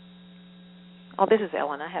 Oh, this is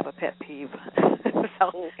Ellen. I have a pet peeve.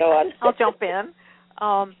 So go on. I'll jump in.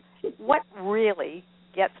 What really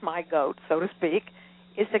gets my goat, so to speak,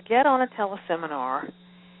 is to get on a teleseminar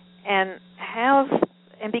and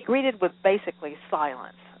be greeted with basically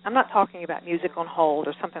silence. I'm not talking about music on hold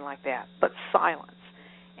or something like that, but silence.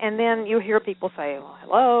 And then you hear people say, well,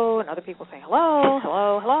 hello, and other people say, hello,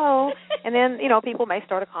 hello, hello. And then, people may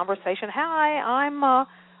start a conversation. Hi, I'm,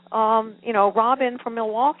 Robin from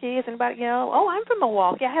Milwaukee. Is anybody, I'm from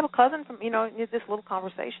Milwaukee. I have a cousin from, this little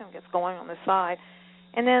conversation gets going on this side.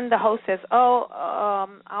 And then the host says,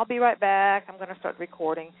 I'll be right back. I'm going to start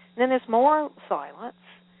recording. And then there's more silence.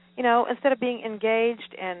 Instead of being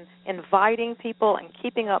engaged and inviting people and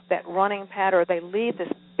keeping up that running pattern, they leave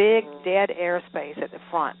this big dead airspace at the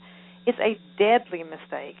front. It's a deadly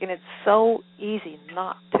mistake, and it's so easy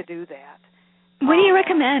not to do that. What do you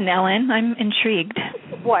recommend, Ellen? I'm intrigued.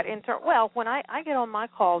 What? Well, when I get on my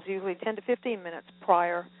calls, usually 10 to 15 minutes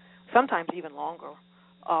prior, sometimes even longer,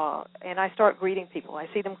 and I start greeting people. I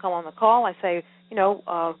see them come on the call. I say,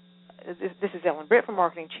 this is Ellen Britt from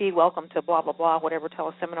Marketing Chi. Welcome to blah blah blah, whatever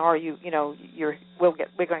teleseminar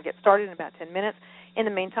we're going to get started in about 10 minutes. In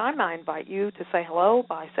the meantime, I invite you to say hello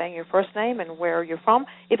by saying your first name and where you're from.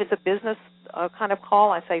 If it's a business kind of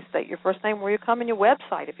call, I say state your first name, where you come, and your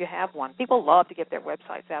website if you have one. People love to get their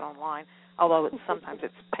websites out online, although sometimes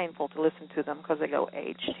it's painful to listen to them because they go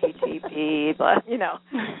HTTP, but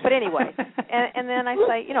But anyway, and then I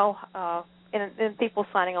say, and people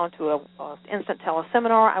signing on to a instant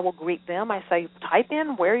teleseminar, I will greet them. I say, type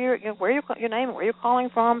in your name and where you're calling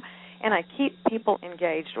from, and I keep people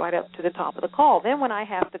engaged right up to the top of the call. Then when I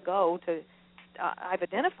have to go to, I've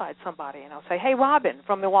identified somebody, and I'll say, hey, Robin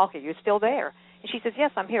from Milwaukee, you're still there? And she says, yes,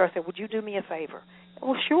 I'm here. I said, would you do me a favor?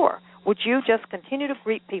 Well, sure. Would you just continue to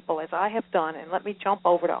greet people as I have done, and let me jump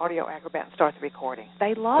over to Audio Acrobat and start the recording?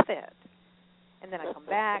 They love it. And then I come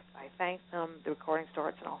back, I thank them, the recording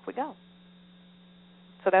starts, and off we go.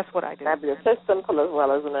 So that's what I do. Fabulous. So simple as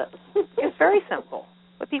well, isn't it? It's very simple,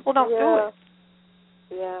 but people don't do it.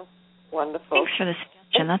 Yeah. Wonderful. Thanks for the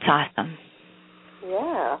suggestion. That's awesome.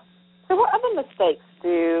 Yeah. So what other mistakes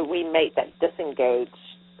do we make that disengage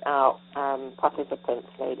our participants,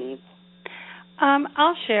 ladies?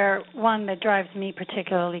 I'll share one that drives me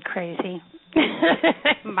particularly crazy.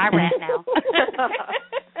 My rant now.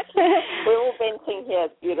 We're all venting here.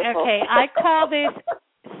 It's beautiful. Okay, I call this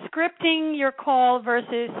scripting your call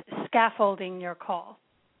versus scaffolding your call,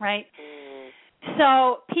 right?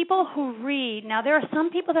 So people who read, now there are some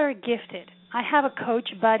people that are gifted. I have a coach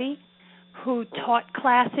buddy who taught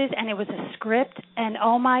classes, and it was a script, and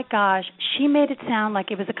oh my gosh, she made it sound like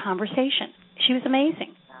it was a conversation. She was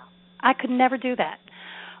amazing. I could never do that.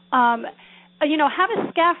 Have a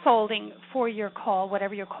scaffolding for your call,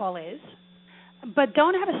 whatever your call is, but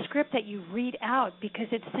don't have a script that you read out because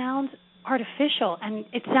it sounds artificial and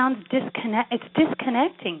it sounds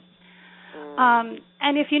disconnecting.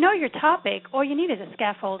 And if you know your topic, all you need is a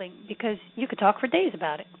scaffolding because you could talk for days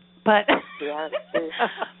about it. But the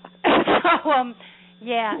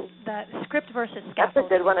script versus scaffolding. That's a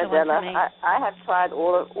good one, Adela. I have tried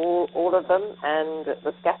all of them, and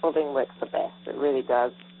the scaffolding works the best. It really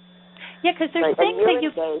does. Yeah, because there's things that you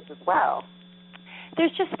engage as well.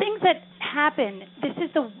 There's just things that happen. This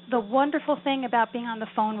is the wonderful thing about being on the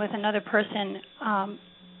phone with another person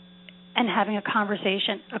and having a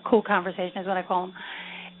conversation, a cool conversation is what I call them,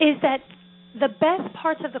 is that the best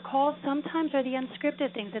parts of the call sometimes are the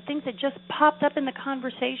unscripted things, the things that just popped up in the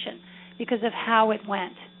conversation because of how it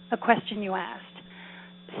went, a question you asked.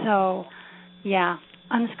 So, yeah,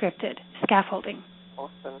 unscripted, scaffolding.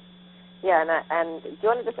 Awesome. Yeah, and do you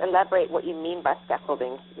want to just elaborate what you mean by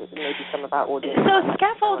scaffolding? Maybe some of our audience. So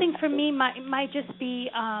scaffolding for me might just be,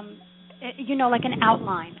 like an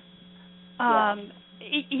outline.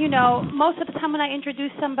 Most of the time when I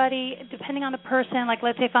introduce somebody, depending on the person, like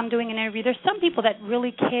let's say if I'm doing an interview, there's some people that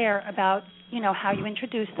really care about, how you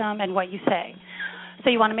introduce them and what you say. So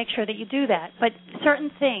you want to make sure that you do that. But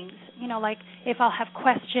certain things, like if I'll have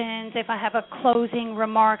questions, if I have a closing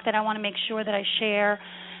remark that I want to make sure that I share.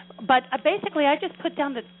 But basically I just put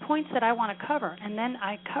down the points that I want to cover, and then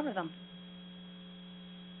I cover them.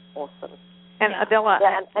 Awesome. And Adela,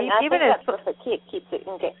 and I think that's what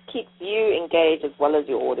keeps you engaged as well as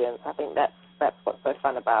your audience. I think that's what's so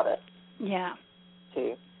fun about it. Yeah.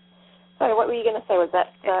 Too. So what were you going to say? Was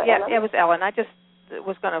that Ellen? It was Ellen. I just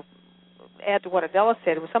was going to add to what Adela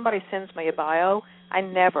said. When somebody sends me a bio, I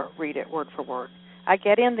never read it word for word. I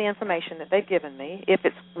get in the information that they've given me if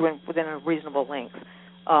it's within a reasonable length,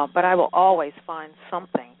 but I will always find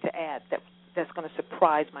something to add that's going to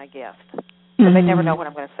surprise my guest. Because they never know what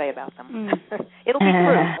I'm going to say about them. It'll be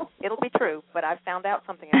true. It'll be true, but I've found out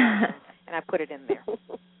something about them, and I put it in there.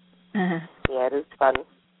 Yeah, it is fun.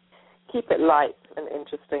 Keep it light and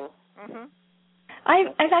interesting. Mm-hmm.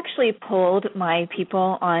 I've actually polled my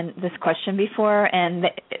people on this question before, and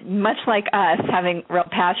much like us having real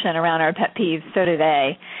passion around our pet peeves, so do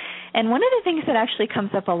they. And one of the things that actually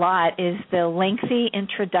comes up a lot is the lengthy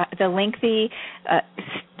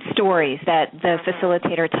stories that the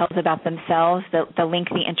facilitator tells about themselves, the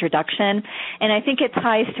lengthy introduction. And I think it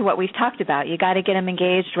ties to what we've talked about. You got to get them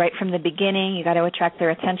engaged right from the beginning. You got to attract their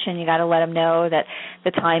attention. You got to let them know that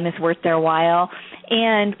the time is worth their while.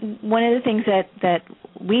 And one of the things that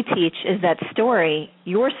we teach is that story,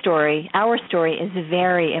 your story, our story, is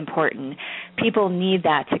very important. People need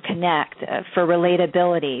that to connect, for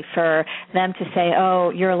relatability, for them to say,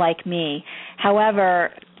 oh, you're like me.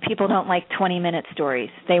 However, people don't like 20-minute stories.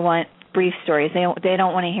 They want brief stories. They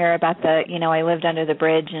don't want to hear about I lived under the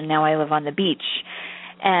bridge and now I live on the beach.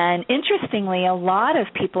 And interestingly, a lot of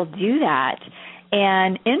people do that.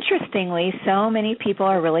 And interestingly, so many people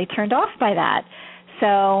are really turned off by that. So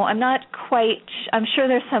I'm sure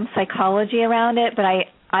there's some psychology around it, but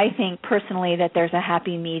I think personally that there's a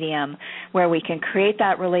happy medium where we can create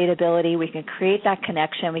that relatability, we can create that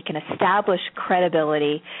connection, we can establish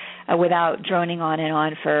credibility without droning on and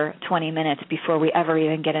on for 20 minutes before we ever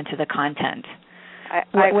even get into the content.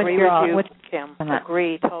 I agree with you, Kim.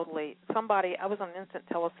 Agree totally. I was on an instant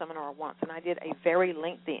teleseminar once, and I did a very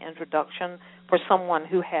lengthy introduction for someone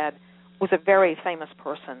who was a very famous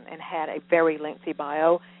person and had a very lengthy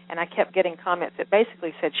bio, and I kept getting comments that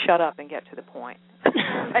basically said, shut up and get to the point.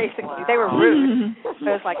 Basically, wow. They were rude.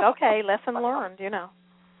 So it's like, okay, lesson learned,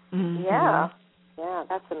 Mm-hmm. Yeah,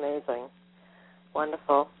 that's amazing.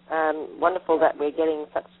 Wonderful. Wonderful that we're getting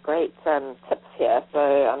such great tips here. So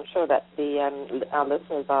I'm sure that our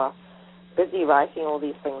listeners are busy writing all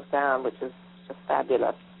these things down, which is just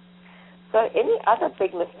fabulous. So any other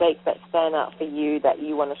big mistakes that stand out for you that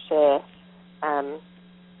you want to share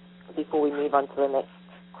before we move on to the next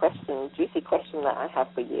juicy question that I have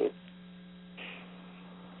for you?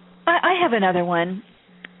 I have another one.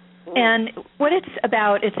 And what it's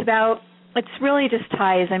really just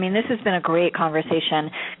ties. I mean, this has been a great conversation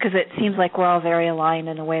because it seems like we're all very aligned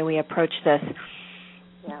in the way we approach this.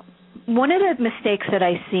 Yeah. One of the mistakes that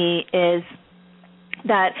I see is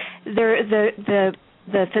that the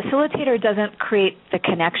facilitator doesn't create the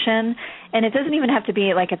connection, and it doesn't even have to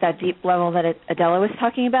be like at that deep level that Adela was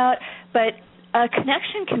talking about, but a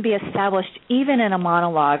connection can be established even in a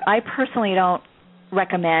monologue. I personally don't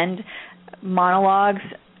recommend monologues,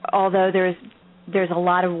 although there's a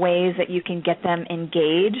lot of ways that you can get them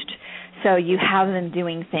engaged. So you have them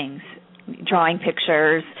doing things, drawing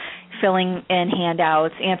pictures, filling in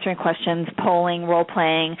handouts, answering questions, polling,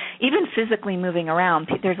 role-playing, even physically moving around.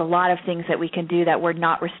 There's a lot of things that we can do that we're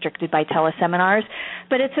not restricted by teleseminars,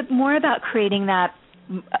 but it's more about creating that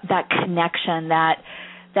connection, that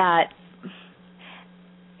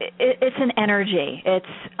it's an energy.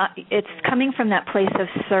 It's coming from that place of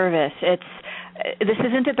service. This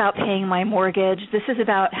isn't about paying my mortgage. This is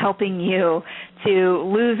about helping you to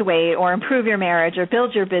lose weight or improve your marriage or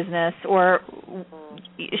build your business or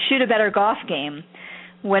shoot a better golf game,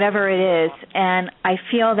 whatever it is. And I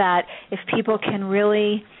feel that if people can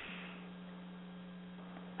really,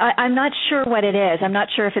 I'm not sure what it is. I'm not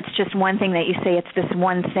sure if it's just one thing that you say it's this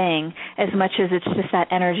one thing as much as it's just that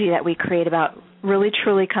energy that we create about really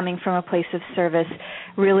truly coming from a place of service,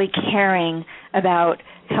 really caring about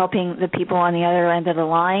helping the people on the other end of the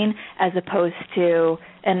line as opposed to,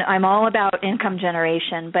 and I'm all about income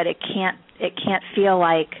generation, but it can't feel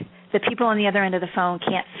like, the people on the other end of the phone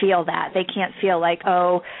can't feel that. They can't feel like,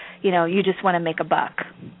 oh, you just want to make a buck.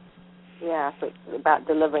 Yeah, so it's about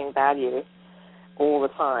delivering value all the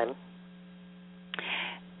time.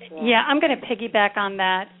 Yeah, I'm going to piggyback on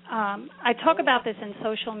that. I talk about this in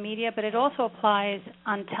social media, but it also applies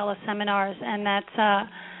on teleseminars, and that's,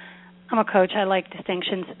 I'm a coach, I like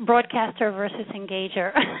distinctions, broadcaster versus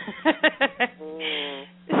engager.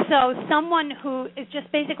 So someone who is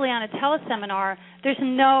just basically on a teleseminar, there's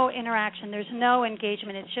no interaction, there's no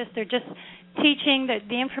engagement. They're just teaching,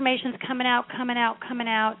 the information's coming out.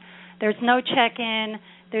 There's no check-in.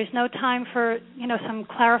 There's no time for, some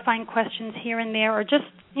clarifying questions here and there, or just,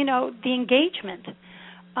 the engagement.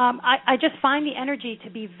 I just find the energy to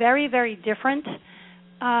be very, very different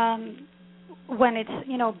when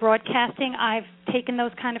it's, broadcasting. I've taken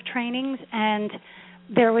those kind of trainings, and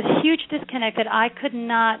there was huge disconnect that I could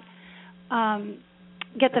not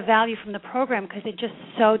get the value from the program because it just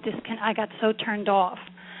I got so turned off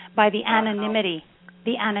by the anonymity.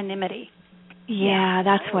 The anonymity. Yeah,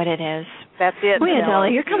 that's what it is. That's it. Boy, Adela,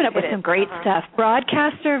 you're coming up with some great stuff.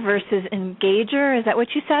 Broadcaster versus engager, is that what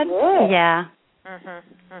you said? Yeah.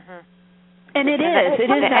 And it is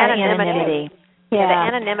that anonymity. Yeah,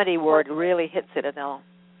 the anonymity word really hits it, Adela.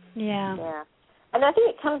 Yeah. And I think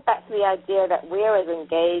it comes back to the idea that we're as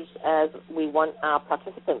engaged as we want our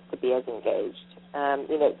participants to be as engaged.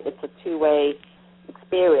 It's a two-way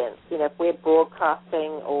experience. If we're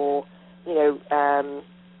broadcasting or,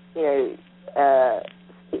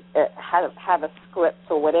 have a script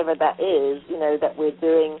or whatever that is, that we're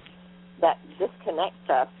doing that disconnects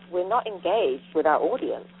us, we're not engaged with our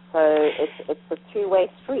audience. So it's a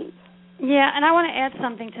two-way street. Yeah, and I want to add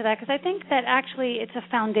something to that because I think that actually it's a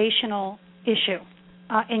foundational issue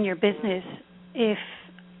in your business if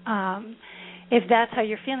that's how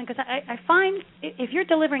you're feeling. Because I find if you're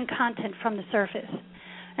delivering content from the surface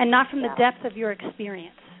and not from the depth of your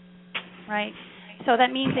experience, right? So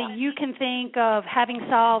that means that you can think of having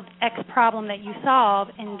solved X problem that you solve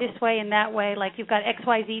in this way and that way, like you've got X,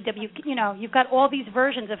 Y, Z, W, you've got all these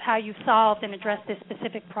versions of how you solved and addressed this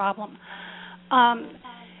specific problem.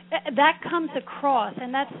 That comes across,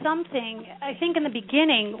 and that's something, I think in the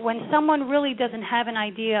beginning, when someone really doesn't have an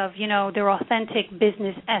idea of, their authentic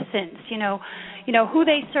business essence, who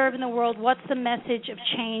they serve in the world, what's the message of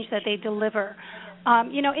change that they deliver.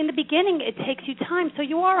 In the beginning, it takes you time, so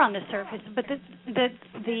you are on the surface. But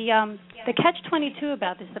the catch-22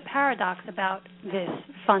 about this, the paradox about this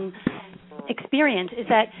fun experience, is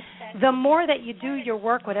that the more that you do your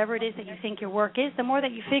work, whatever it is that you think your work is, the more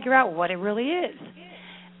that you figure out what it really is.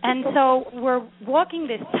 And so we're walking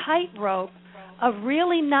this tightrope of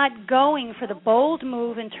really not going for the bold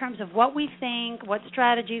move in terms of what we think, what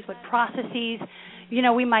strategies, what processes,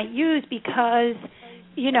 we might use because,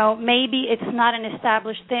 maybe it's not an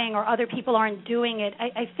established thing or other people aren't doing it.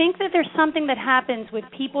 I think that there's something that happens with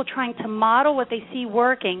people trying to model what they see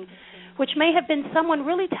working, which may have been someone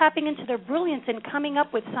really tapping into their brilliance and coming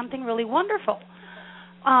up with something really wonderful.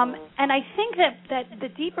 And I think that the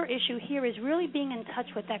deeper issue here is really being in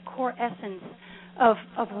touch with that core essence of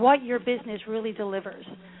what your business really delivers.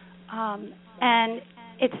 And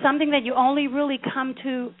it's something that you only really come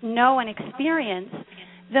to know and experience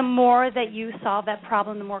the more that you solve that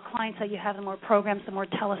problem, the more clients that you have, the more programs, the more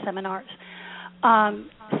teleseminars.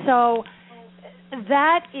 So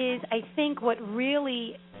that is, I think, what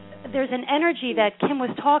really, there's an energy that Kim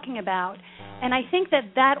was talking about. And I think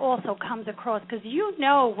that also comes across because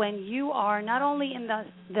when you are not only in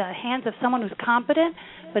the hands of someone who's competent,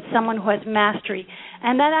 but someone who has mastery.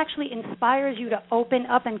 And that actually inspires you to open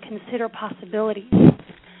up and consider possibilities.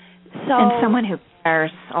 And someone who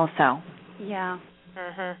cares also. Yeah.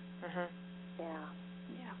 Yeah.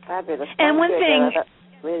 Fabulous. And one thing... That's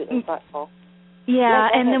really insightful. Yeah,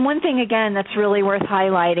 and then one thing, again, that's really worth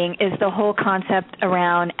highlighting is the whole concept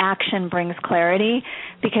around action brings clarity,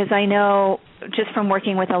 because I know just from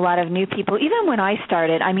working with a lot of new people, even when I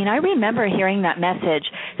started, I remember hearing that message,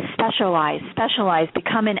 specialize,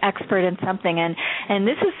 become an expert in something, and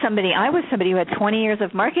I was somebody who had 20 years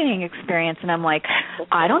of marketing experience, and I'm like,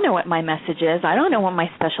 I don't know what my message is, I don't know what my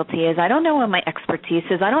specialty is, I don't know what my expertise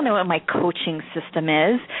is, I don't know what my coaching system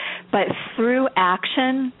is, but through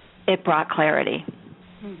action, it brought clarity.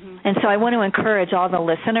 Mm-hmm. And so I want to encourage all the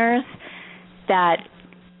listeners that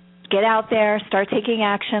get out there, start taking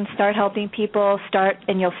action, start helping people,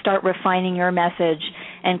 and you'll start refining your message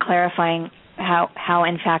and clarifying how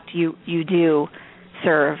in fact you do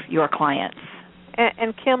serve your clients.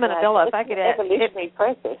 And Kim and Adela, if I could add, evolutionary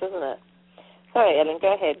process, isn't it? Sorry, Ellen,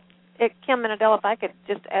 go ahead. Kim and Adela, if I could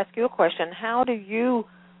just ask you a question, how do you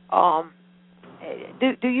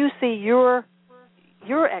do you see your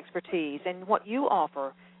expertise and what you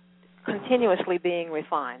offer continuously being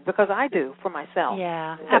refined? Because I do for myself.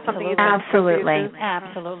 Yeah, absolutely. Absolutely.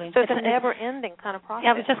 So it's a never-ending kind of process.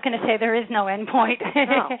 Yeah, I was just going to say there is no end point.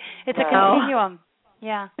 No. It's a continuum.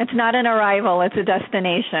 Yeah. It's not an arrival, it's a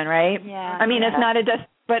destination, right? Yeah. It's not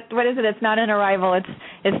but what is it? It's not an arrival,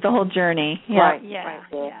 it's the whole journey. Yeah. Right. Yeah.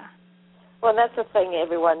 Yeah. Well, that's the thing,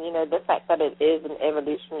 everyone, the fact that it is an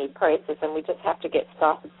evolutionary process and we just have to get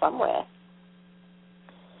started somewhere.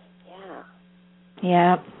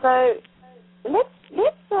 Yeah. So let's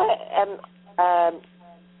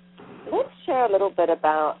share a little bit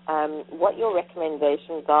about what your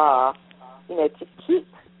recommendations are, to keep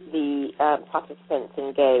the participants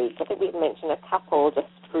engaged. I think we've mentioned a couple just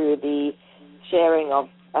through the sharing of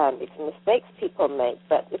mistakes people make.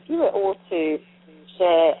 But if you were all to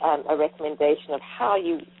share a recommendation of how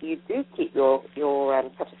you do keep your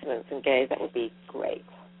participants engaged, that would be great.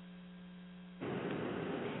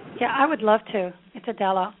 Yeah, I would love to. It's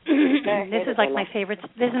Adela. This is like my favorite.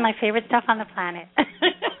 This is my favorite stuff on the planet.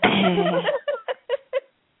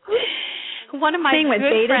 One of my Sing with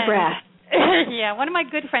good bated friends. breath. Yeah, one of my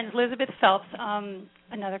good friends, Elizabeth Phelps,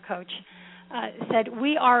 another coach, said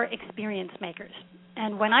we are experience makers.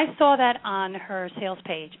 And when I saw that on her sales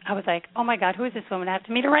page, I was like, oh my God, who is this woman? I have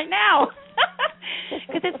to meet her right now.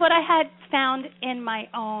 Because it's what I had found in my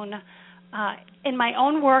own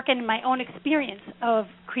work and in my own experience of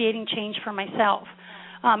creating change for myself.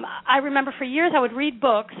 I remember for years I would read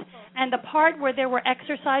books, and the part where there were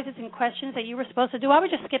exercises and questions that you were supposed to do, I would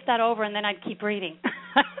just skip that over and then I'd keep reading.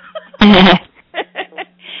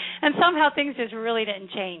 And somehow things just really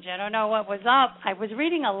didn't change. I don't know what was up. I was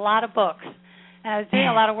reading a lot of books, and I was doing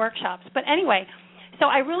a lot of workshops. But anyway, so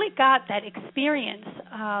I really got that experience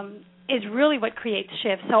is really what creates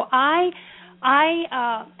shifts. So I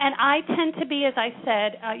tend to be, as I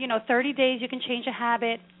said, 30 days you can change a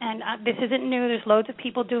habit, and this isn't new. There's loads of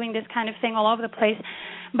people doing this kind of thing all over the place.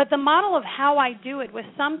 But the model of how I do it was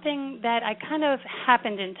something that I kind of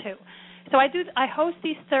happened into. So I host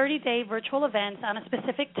these 30-day virtual events on a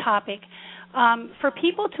specific topic for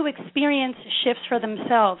people to experience shifts for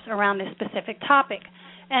themselves around this specific topic.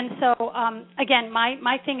 And so, again,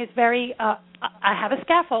 my thing is very, I have a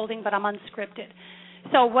scaffolding, but I'm unscripted.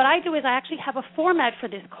 So what I do is I actually have a format for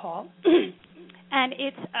this call, and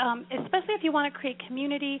it's especially if you want to create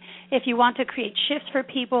community, if you want to create shifts for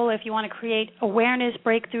people, if you want to create awareness,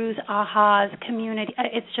 breakthroughs, ahas, community,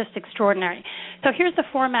 it's just extraordinary. So here's the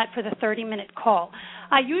format for the 30-minute call.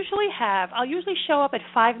 I'll usually show up at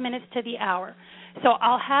 5 minutes to the hour. So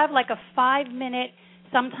I'll have like a 5-minute.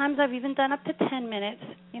 Sometimes I've even done up to 10 minutes.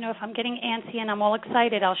 If I'm getting antsy and I'm all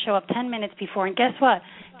excited, I'll show up 10 minutes before. And guess what?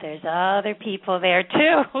 There's other people there,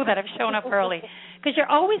 too, that have shown up early. Because you're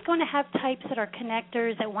always going to have types that are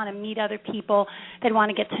connectors, that want to meet other people, that want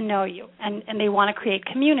to get to know you, and they want to create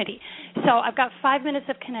community. So I've got 5 minutes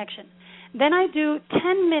of connection. Then I do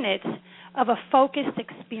 10 minutes of a focused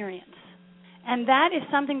experience. And that is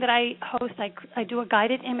something that I host. I do a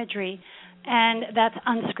guided imagery, and that's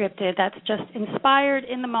unscripted. That's just inspired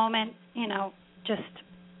in the moment, just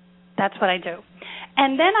that's what I do.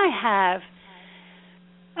 And then I have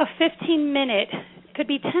a 15-minute, could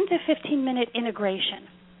be 10 to 15-minute integration.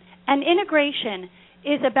 And integration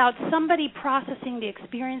is about somebody processing the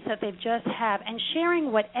experience that they've just had and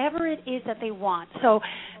sharing whatever it is that they want. So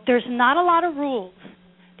there's not a lot of rules.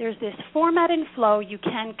 There's this format and flow. You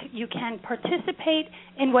can participate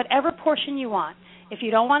in whatever portion you want. If you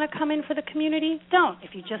don't want to come in for the community, don't.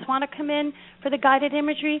 If you just want to come in for the guided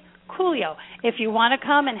imagery, coolio. If you want to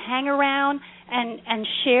come and hang around and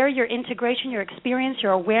share your integration, your experience,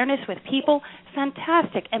 your awareness with people,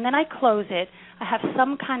 fantastic. And then I close it. I have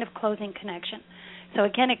some kind of closing connection. So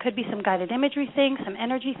again, it could be some guided imagery thing, some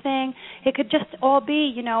energy thing. It could just all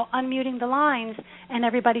be, unmuting the lines and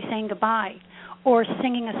everybody saying goodbye or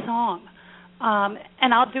singing a song.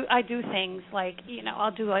 And I do things like,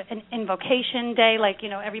 I'll do an invocation day, like,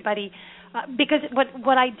 everybody, because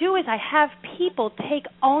what I do is I have people take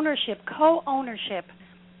co-ownership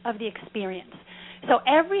of the experience. So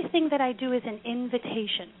everything that I do is an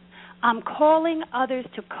invitation. I'm calling others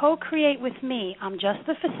to co-create with me. I'm just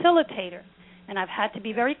the facilitator. And I've had to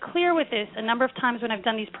be very clear with this a number of times when I've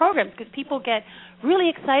done these programs, because people get really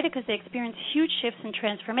excited because they experience huge shifts and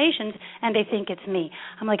transformations, and they think it's me.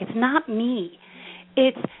 I'm like, it's not me.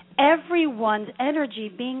 It's everyone's energy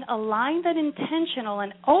being aligned and intentional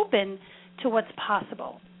and open to what's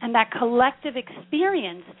possible. And that collective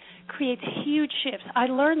experience creates huge shifts. I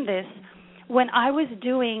learned this when I was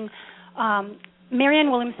doing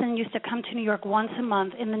Marianne Williamson used to come to New York once a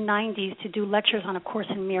month in the 90s to do lectures on A Course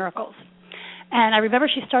in Miracles. And I remember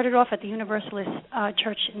she started off at the Universalist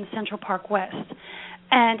Church in Central Park West.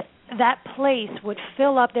 And that place would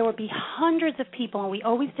fill up. There would be hundreds of people, and we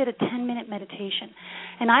always did a 10-minute meditation.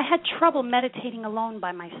 And I had trouble meditating alone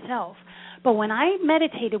by myself. But when I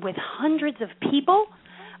meditated with hundreds of people,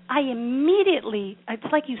 I immediately, it's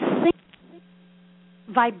like you sync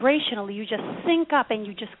vibrationally. You just sync up and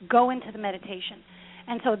you just go into the meditation.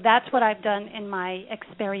 And so that's what I've done in my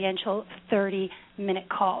experiential 30-minute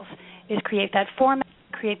calls, is create that format,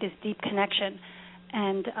 create this deep connection,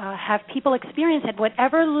 and have people experience at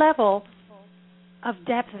whatever level of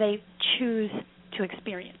depth they choose to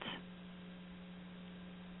experience.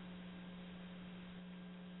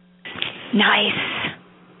 Nice.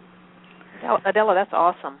 Adela, that's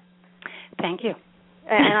awesome. Thank you.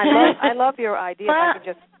 And I love your idea. I can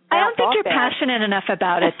just I don't think you're passionate passionate enough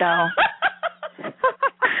about it, though.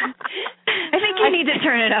 You need to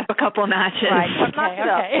turn it up a couple notches. Right.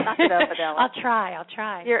 Knock it up, Adela. I'll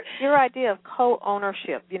try. Your idea of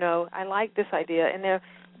co-ownership, I like this idea.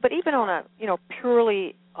 But even on a,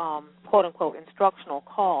 purely, quote-unquote, instructional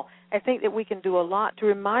call, I think that we can do a lot to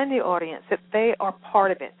remind the audience that they are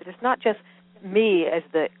part of it, that it's not just me as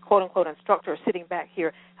the quote-unquote instructor sitting back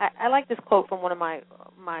here. I like this quote from one of my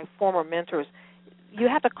former mentors. You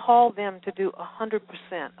have to call them to do 100%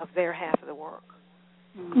 of their half of the work.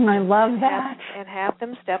 I love that. And have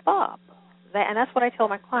them step up. And that's what I tell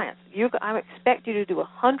my clients. I expect you to do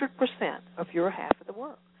 100% of your half of the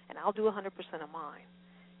work, and I'll do 100% of mine.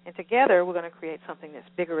 And together we're going to create something that's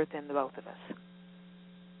bigger than the both of us.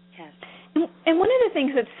 Yes. And one of the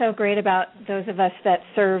things that's so great about those of us that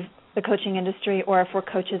serve the coaching industry, or if we're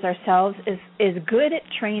coaches ourselves, is good at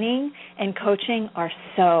training and coaching are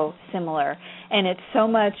so similar. And it's so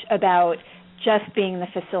much about just being the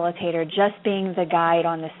facilitator, just being the guide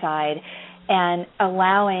on the side, and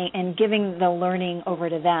allowing and giving the learning over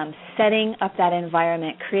to them, setting up that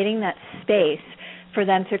environment, creating that space for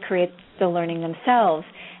them to create the learning themselves.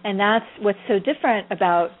 And that's what's so different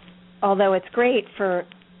about, although it's great for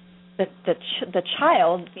the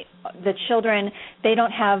child, the children, they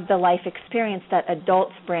don't have the life experience that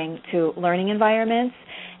adults bring to learning environments.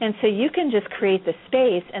 And so you can just create the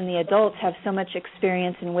space, and the adults have so much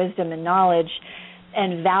experience and wisdom and knowledge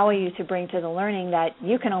and value to bring to the learning that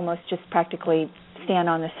you can almost just practically stand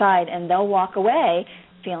on the side, and they'll walk away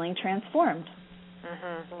feeling transformed.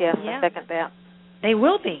 Mm-hmm. Yes, yeah. I second that. They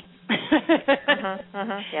will be. Yes,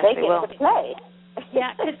 they will. Get to play.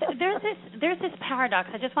 Yeah, because there's this paradox.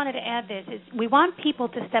 I just wanted to add this. Is we want people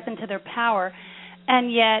to step into their power,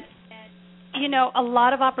 and yet, a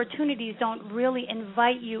lot of opportunities don't really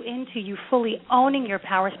invite you into you fully owning your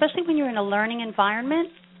power, especially when you're in a learning environment.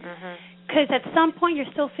 Because at some point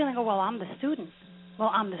you're still feeling, I'm the student.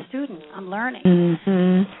 I'm learning.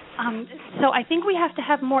 Mm-hmm. So I think we have to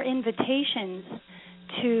have more invitations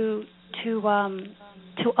to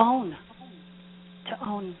own.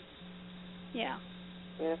 Yeah.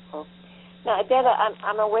 Beautiful. Now, Adela,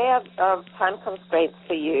 I'm aware of time constraints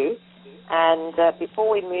for you, and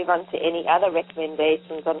before we move on to any other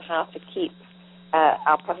recommendations on how to keep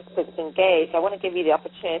our participants engaged, I want to give you the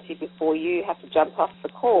opportunity before you have to jump off the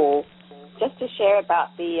call, just to share about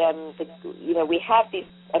we have these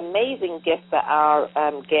amazing gifts that our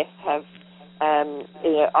guests have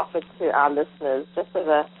offered to our listeners, just as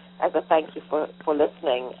a thank you for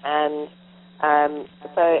listening. And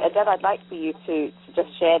so, Adele, I'd like for you to just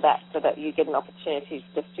share that so that you get an opportunity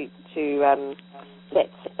just to let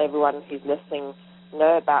everyone who's listening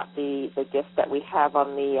know about the gifts that we have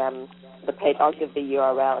on the page. I'll give the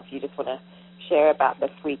URL if you just want to share about the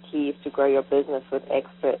 3 keys to grow your business with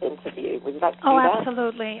expert interview. Would you like to do that?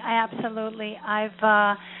 Absolutely. Absolutely. I've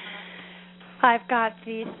got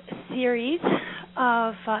this series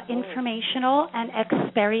of informational and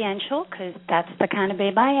experiential, because that's the kind of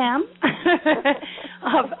babe I am,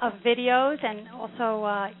 of videos and also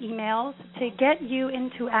emails to get you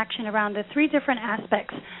into action around the 3 different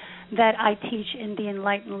aspects that I teach in the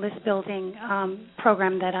Enlightened List Building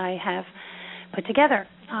program that I have put together.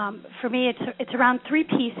 For me, it's around 3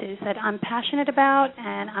 pieces that I'm passionate about,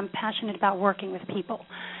 and I'm passionate about working with people.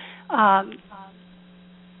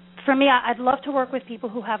 For me, I'd love to work with people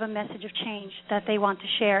who have a message of change that they want to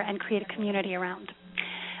share and create a community around.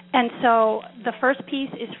 And so the first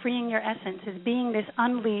piece is freeing your essence, is being this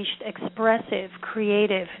unleashed, expressive,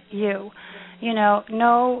 creative you.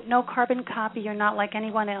 No carbon copy. You're not like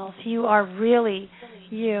anyone else. You are really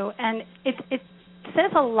you. And it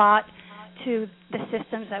says a lot to the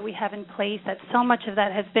systems that we have in place, that so much of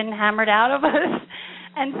that has been hammered out of us.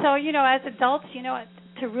 And so, as adults,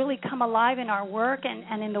 to really come alive in our work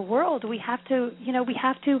and in the world, we have to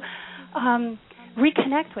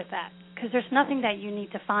reconnect with that, because there's nothing that you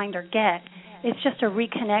need to find or get. It's just a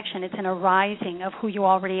reconnection. It's an arising of who you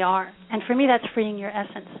already are. And for me, that's freeing your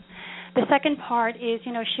essence. The second part is,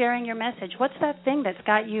 sharing your message. What's that thing that's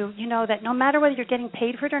got you, that no matter whether you're getting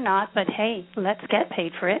paid for it or not, but hey, let's get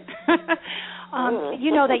paid for it.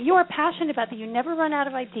 That you are passionate about, that you never run out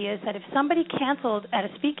of ideas, that if somebody canceled at a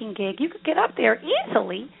speaking gig, you could get up there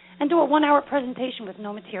easily and do a 1-hour presentation with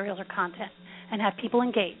no materials or content and have people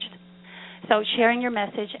engaged. So sharing your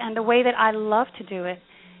message, and the way that I love to do it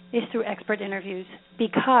is through expert interviews,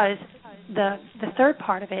 because the third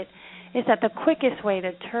part of it is that the quickest way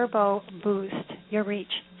to turbo boost your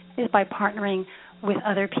reach is by partnering with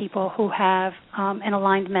other people who have an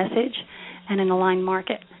aligned message and an aligned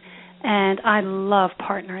market. And I love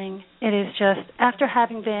partnering. It is just, after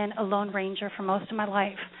having been a lone ranger for most of my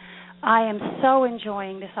life, I am so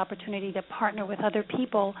enjoying this opportunity to partner with other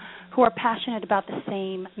people who are passionate about the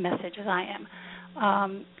same message as I am.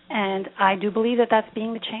 And I do believe that that's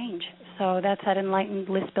being the change. So that's at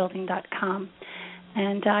enlightenedblissbuilding.com.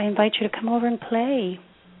 And I invite you to come over and play.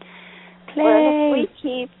 Play.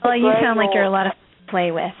 Well, you sound like you're a lot of fun to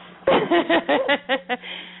play with.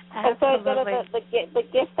 And so the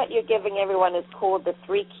gift that you're giving everyone is called the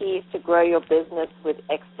 3 Keys to Grow Your Business with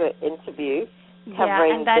Expert Interview,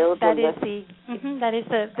 covering that is the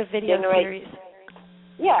video series.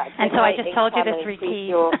 Yeah. And so I just told you the 3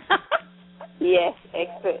 keys. Yes,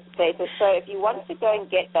 expert status. So if you want to go and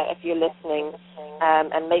get that, if you're listening,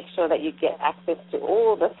 and make sure that you get access to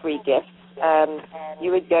all the 3 gifts,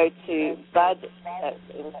 you would go to Bud.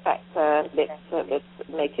 In fact, let's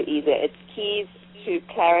make it easier. It's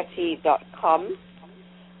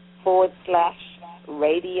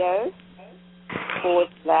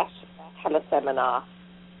keys2clarity.com/radio/teleseminar.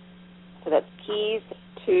 So that's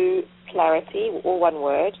keys2clarity, all one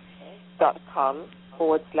word,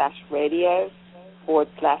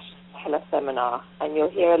 .com/radio/teleseminar. And you'll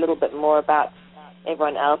hear a little bit more about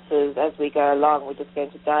everyone else's as we go along. We're just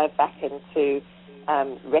going to dive back into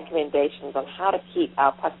recommendations on how to keep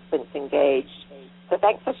our participants engaged. So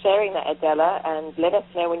thanks for sharing that, Adela, and let us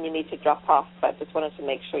know when you need to drop off, but just wanted to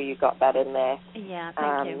make sure you got that in there. Yeah,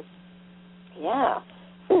 thank you. Yeah.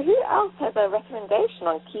 So who else has a recommendation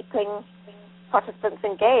on keeping participants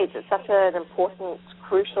engaged? It's such an important,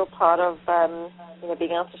 crucial part of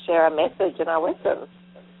being able to share our message and our wisdom.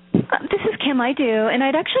 This is Kim. I do, and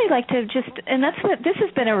I'd actually like to this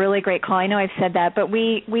has been a really great call. I know I've said that, but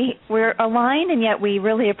we're aligned, and yet we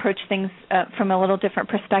really approach things from a little different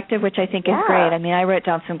perspective, which I think is great. I mean, I wrote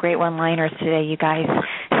down some great one-liners today, you guys.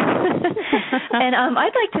 And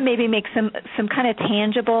I'd like to maybe make some kind of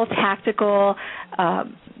tangible, tactical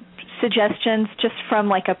suggestions just from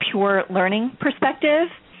like a pure learning perspective.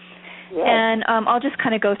 Yes. And I'll just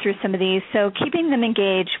kind of go through some of these. So keeping them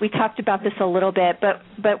engaged, we talked about this a little bit, but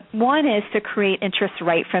one is to create interest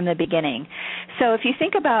right from the beginning. So if you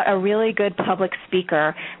think about a really good public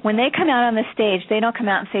speaker, when they come out on the stage, they don't come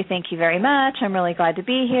out and say, thank you very much, I'm really glad to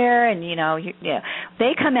be here, and,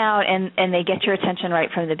 they come out and they get your attention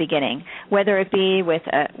right from the beginning, whether it be with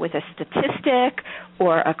a statistic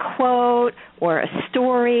or a quote or a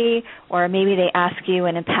story, or maybe they ask you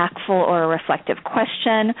an impactful or a reflective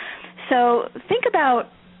question. So think about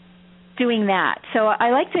doing that. So I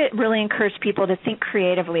like to really encourage people to think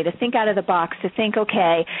creatively, to think out of the box, to think,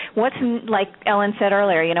 okay, what's, like Ellen said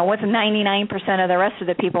earlier, what's 99% of the rest of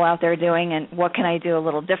the people out there doing, and what can I do a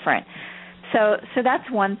little different? So that's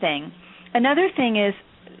one thing. Another thing is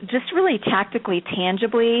just really tactically,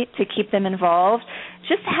 tangibly, to keep them involved,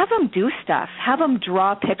 just have them do stuff. Have them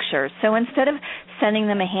draw pictures. So instead of sending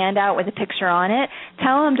them a handout with a picture on it,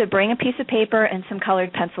 tell them to bring a piece of paper and some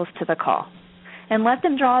colored pencils to the call. And let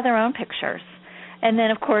them draw their own pictures. And then,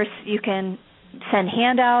 of course, you can send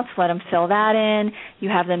handouts, let them fill that in. You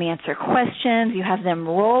have them answer questions. You have them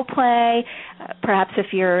role play. Perhaps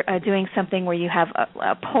if you're doing something where you have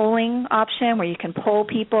a polling option where you can poll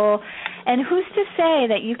people. And who's to say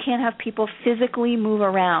that you can't have people physically move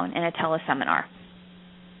around in a teleseminar?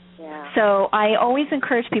 Yeah. So I always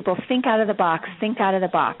encourage people, think out of the box, think out of the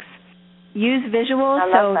box. Use visuals,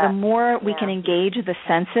 so the more we can engage the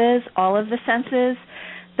senses, all of the senses,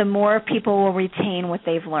 the more people will retain what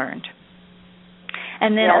they've learned.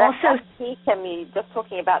 And then also, that's key, Kim, just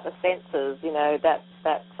talking about the senses,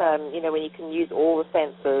 that's when you can use all the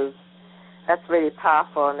senses, that's really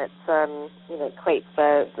powerful, and it's it creates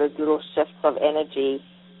the little shifts of energy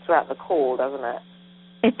throughout the call, doesn't it?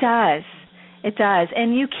 It does. It does.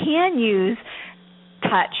 And you can use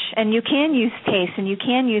touch, and you can use taste, and you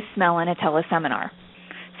can use smell in a teleseminar.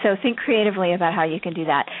 So think creatively about how you can do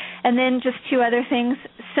that. And then just 2 other things.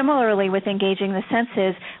 Similarly with engaging the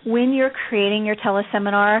senses, when you're creating your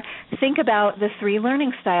teleseminar, think about the 3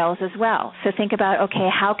 learning styles as well. So think about, okay,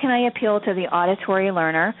 how can I appeal to the auditory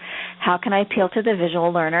learner? How can I appeal to the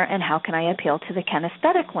visual learner? And how can I appeal to the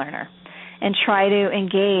kinesthetic learner? And try to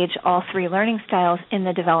engage all 3 learning styles in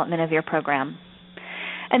the development of your program.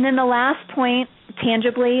 And then the last point,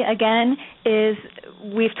 tangibly, again, is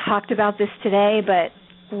we've talked about this today, but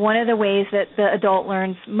one of the ways that the adult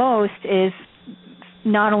learns most is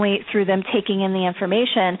not only through them taking in the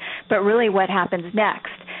information, but really what happens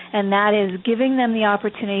next. And that is giving them the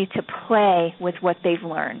opportunity to play with what they've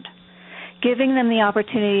learned. Giving them the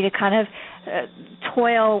opportunity to kind of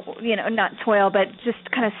toil, not toil, but just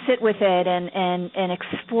kind of sit with it and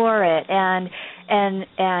explore it and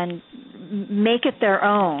make it their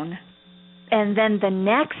own. And then the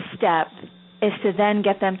next step is to then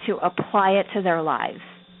get them to apply it to their lives.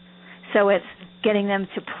 So it's getting them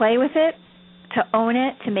to play with it, to own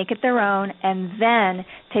it, to make it their own, and then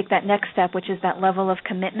take that next step, which is that level of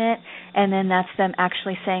commitment, and then that's them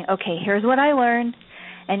actually saying, okay, here's what I learned,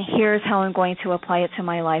 and here's how I'm going to apply it to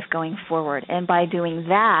my life going forward. And by doing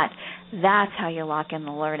that, that's how you lock in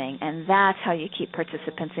the learning, and that's how you keep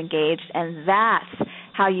participants engaged, and that's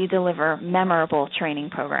how you deliver memorable training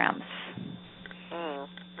programs.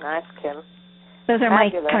 Nice, Kim. Those are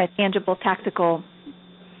Fabulous. My kind of tangible, tactical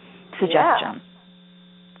suggestions.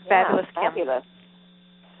 Fabulous, fabulous.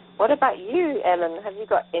 What about you, Ellen? Have you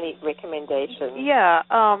got any recommendations? Yeah,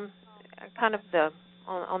 kind of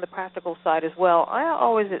on the practical side as well. I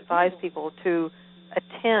always advise people to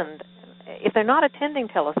attend. If they're not attending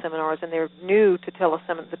teleseminars and they're new to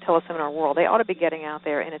the teleseminar world, they ought to be getting out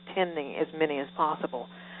there and attending as many as possible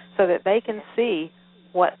so that they can see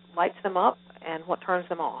what lights them up and what turns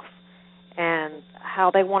them off, and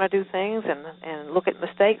how they want to do things, and look at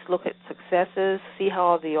mistakes, look at successes, see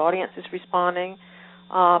how the audience is responding.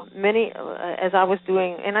 As I was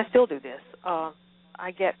doing, and I still do this,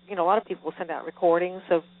 I get, a lot of people will send out recordings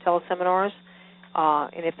of teleseminars,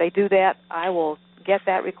 and if they do that, I will get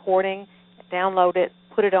that recording, download it,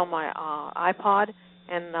 put it on my iPod,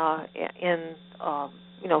 and in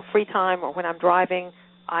free time or when I'm driving,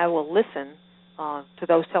 I will listen to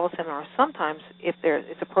those teleseminars. Sometimes, if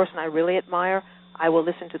it's a person I really admire, I will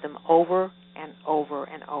listen to them over and over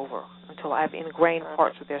and over until I've ingrained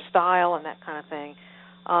parts of their style and that kind of thing.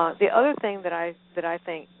 The other thing that I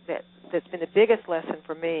think that's been the biggest lesson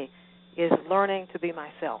for me is learning to be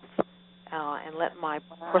myself and let my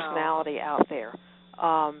personality out there.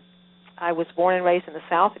 I was born and raised in the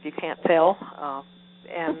South, if you can't tell,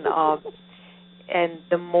 and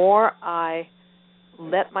the more I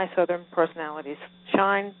let my Southern personalities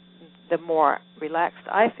shine, the more relaxed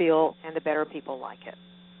I feel, and the better people like it.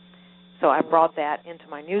 So I brought that into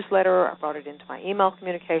my newsletter, I brought it into my email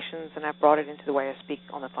communications, and I brought it into the way I speak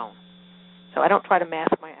on the phone. So I don't try to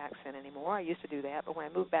mask my accent anymore. I used to do that, but when I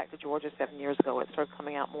moved back to Georgia 7 years ago, it started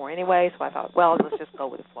coming out more anyway, so I thought, well, let's just go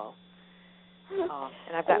with the flow.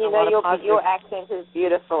 And I've gotten a lot of positive... Your accent is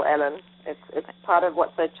beautiful, Ellen. It's part of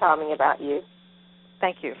what's so charming about you.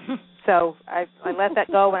 Thank you. So I let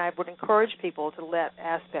that go, and I would encourage people to let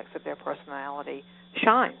aspects of their personality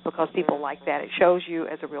shine, because people like that. It shows you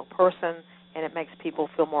as a real person, and it makes people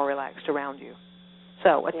feel more relaxed around you.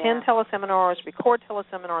 So attend teleseminars, record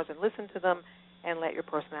teleseminars, and listen to them, and let your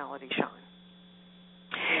personality shine.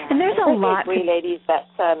 Yeah. And there's a lot. I agree, ladies, that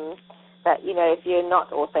if you're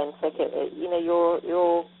not authentic,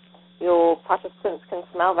 your participants can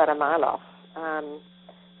smell that a mile off.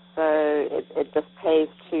 So it just pays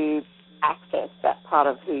to access that part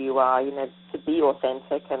of who you are, to be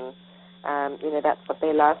authentic, and that's what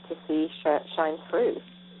they love to see shine through.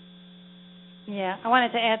 Yeah, I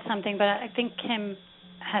wanted to add something, but I think Kim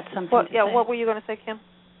had something to say. Yeah, what were you going to say, Kim?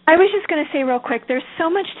 I was just going to say real quick, there's so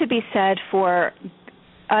much to be said for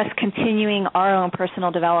us continuing our own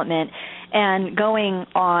personal development and going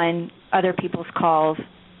on other people's calls,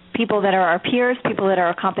 people that are our peers, people that are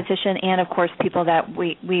our competition, and, of course, people that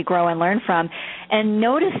we grow and learn from, and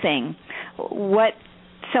noticing what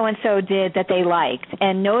so-and-so did that they liked,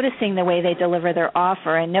 and noticing the way they deliver their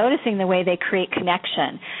offer, and noticing the way they create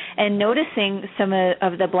connection, and noticing some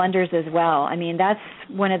of the blunders as well. I mean, that's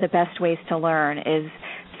one of the best ways to learn is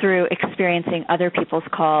through experiencing other people's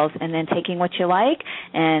calls and then taking what you like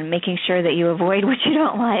and making sure that you avoid what you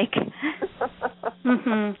don't like.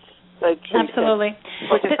 Absolutely.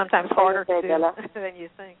 Which is sometimes harder to do than you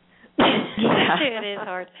think. Yeah. It is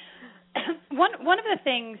hard. One of the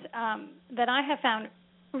things that I have found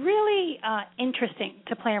really interesting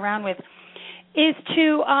to play around with is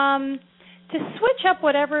to switch up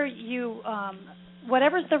whatever's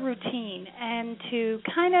the routine, and to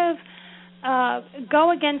kind of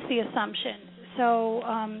go against the assumption. So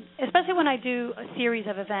especially when I do a series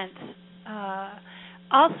of events,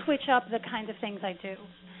 I'll switch up the kinds of things I do.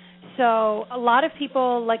 So a lot of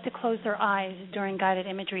people like to close their eyes during guided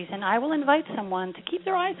imageries, and I will invite someone to keep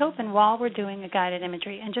their eyes open while we're doing a guided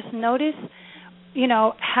imagery and just notice,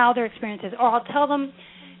 how their experience is. Or I'll tell them,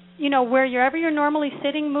 wherever you're normally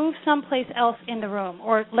sitting, move someplace else in the room,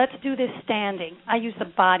 or let's do this standing. I use the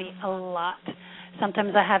body a lot.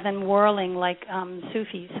 Sometimes I have them whirling like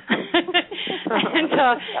Sufis.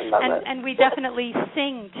 and we definitely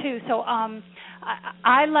sing, too. So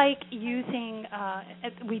I like using,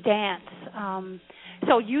 we dance.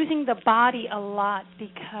 So using the body a lot,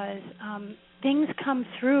 because things come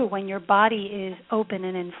through when your body is open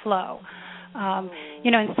and in flow.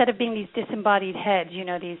 Instead of being these disembodied heads,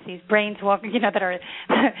 these brains walking, that are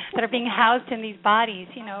that are being housed in these bodies,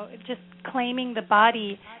 just claiming the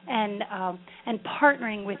body and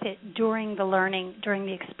partnering with it during the learning, during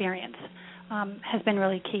the experience, has been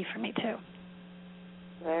really key for me too.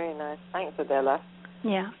 Very nice. Thanks, Adela.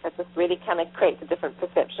 Yeah. That just really kind of creates a different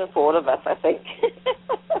perception for all of us, I think,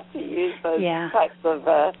 to use those types of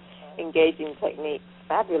engaging techniques.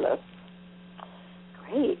 Fabulous.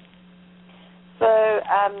 Great. So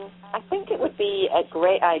I think it would be a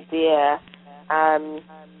great idea.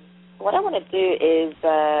 What I want to do is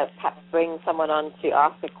perhaps bring someone on to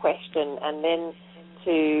ask a question, and then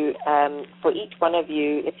to for each one of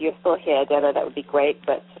you, if you're still here, Adela, that would be great,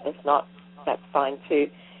 but if not, that's fine too.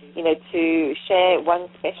 To share one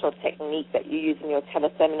special technique that you use in your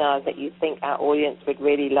teleseminars that you think our audience would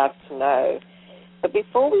really love to know. But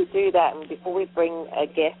before we do that, and before we bring a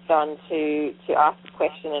guest on to ask a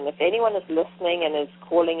question, and if anyone is listening and is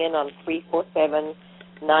calling in on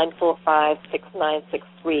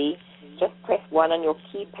 347-945-6963, just press 1 on your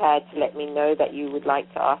keypad to let me know that you would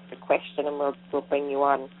like to ask a question, and we'll bring you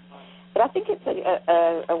on. But I think it's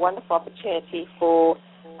a wonderful opportunity for,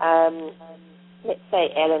 let's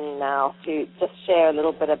say, Ellen now, to just share a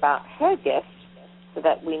little bit about her gift, so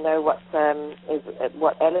that we know what Ellen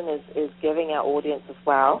is giving our audience as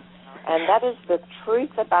well. And that is the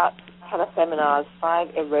truth about teleseminars,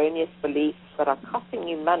 5 erroneous beliefs that are costing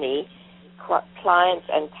you money, clients,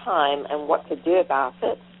 and time, and what to do about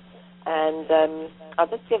it. And I'll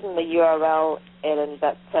just give them the URL, Ellen,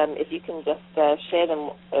 but if you can just share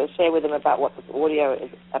with them about what this audio is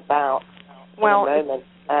about in a moment.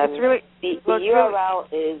 It's really... The URL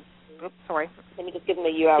is... Oops, sorry. Let me just give them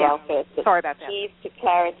the URL first. It's sorry about that.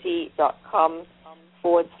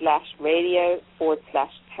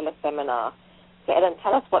 keystoclarity.com/radio/teleseminar. So, Ellen,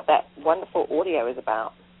 tell us what that wonderful audio is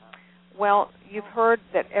about. Well, you've heard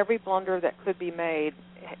that every blunder that could be made,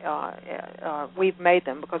 we've made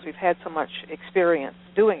them because we've had so much experience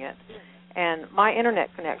doing it. And my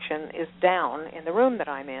internet connection is down in the room that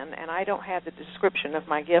I'm in, and I don't have the description of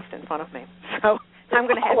my gift in front of me. So I'm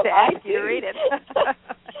going to have to ask you to read it.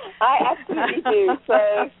 I absolutely do.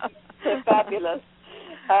 So fabulous.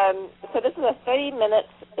 So this is a 30-minute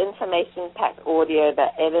information-packed audio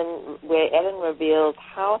where Ellen reveals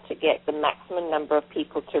how to get the maximum number of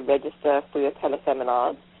people to register for your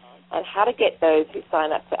teleseminars and how to get those who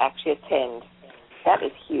sign up to actually attend. That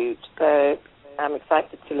is huge. So I'm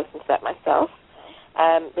excited to listen to that myself.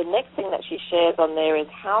 The next thing that she shares on there is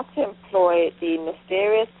how to employ the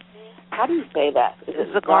mysterious, how do you say that? Is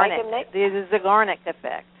it Zeigarnik? The Zeigarnik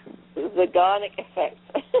effect. The Zeigarnik effect.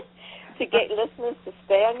 To get listeners to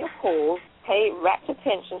stay on your calls, pay rapt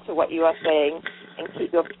attention to what you are saying, and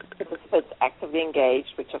keep your participants actively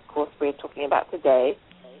engaged, which, of course, we're talking about today.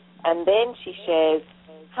 And then she shares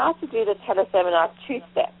how to do the teleseminar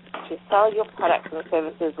 2-step, to sell your products and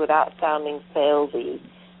services without sounding salesy.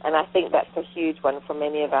 And I think that's a huge one for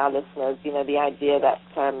many of our listeners, the idea that,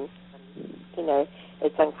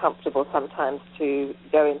 it's uncomfortable sometimes to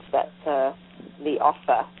go into that, the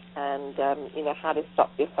offer, and, how to stop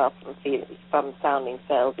yourself from sounding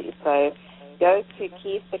salesy. So go to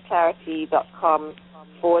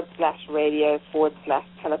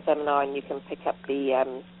keystoclarity.com/radio/teleseminar, and you can pick up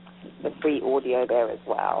the free audio there as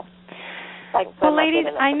well. Thanks so much. Well, ladies,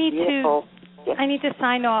 I need to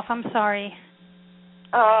sign off. I'm sorry.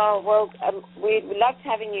 Oh, well, we loved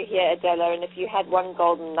having you here, Adela, and if you had one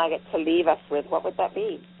golden nugget to leave us with, what would that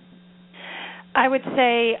be? I would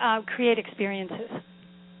say create experiences.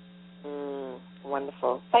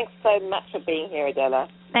 Wonderful. Thanks so much for being here, Adela.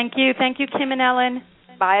 Thank you. Thank you, Kim and Ellen.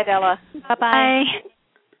 Bye, Adela. Bye-bye.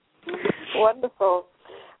 Wonderful.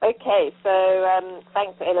 Okay, so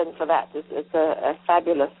thanks, Ellen, for that. It's a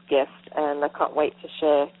fabulous gift, and I can't wait to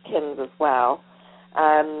share Kim's as well.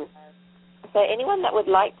 So anyone that would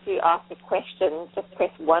like to ask a question, just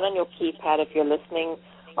press 1 on your keypad if you're listening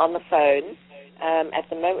on the phone. At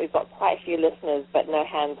the moment, we've got quite a few listeners, but no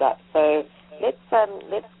hands up. So let's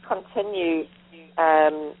continue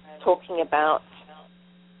talking about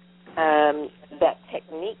that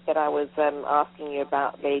technique that I was asking you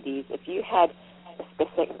about, ladies. If you had a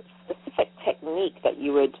specific technique that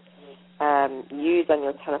you would use on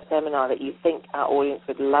your teleseminar that you think our audience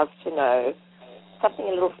would love to know, something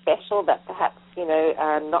a little special that perhaps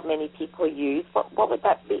not many people use, what would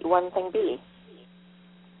that be? One thing be?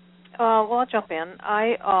 Well, I'll jump in.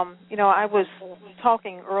 I was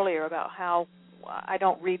talking earlier about how I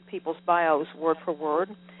don't read people's bios word for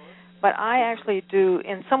word, But I actually do,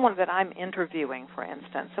 in someone that I'm interviewing, for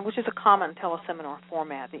instance, which is a common teleseminar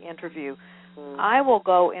format, the interview, I will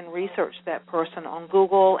go and research that person on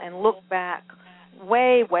Google and look back,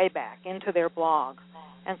 way, way back into their blog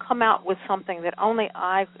and come out with something that only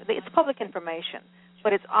it's public information,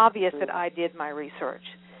 but it's obvious that I did my research.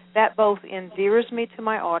 That both endears me to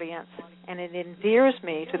my audience and it endears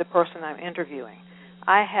me to the person I'm interviewing.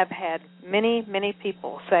 I have had many, many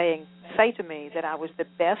people say to me that I was the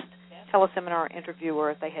best teleseminar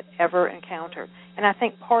interviewer they had ever encountered. And I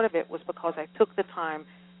think part of it was because I took the time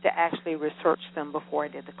to actually research them before I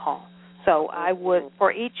did the call. So I would,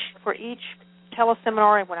 for each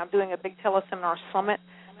teleseminar, and when I'm doing a big teleseminar summit,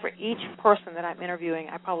 for each person that I'm interviewing,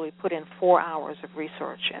 I probably put in 4 hours of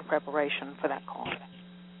research and preparation for that call.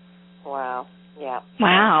 Wow. Yeah.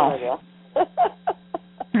 Wow.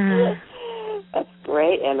 That's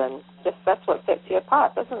great, Ellen. That's what sets you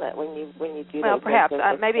apart, doesn't it? When you do that. Well, perhaps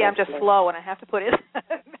maybe I'm just slow and I have to put in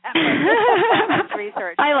that much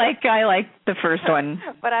research. I like the first one,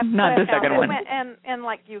 not the second one. And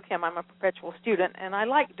like you, Kim, I'm a perpetual student, and I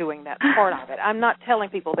like doing that part of it. I'm not telling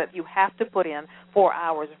people that you have to put in 4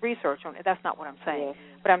 hours of research on it. That's not what I'm saying.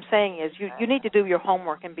 Yeah. What I'm saying is you need to do your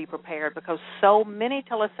homework and be prepared, because so many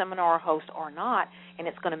teleseminar hosts are not, and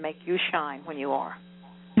it's going to make you shine when you are.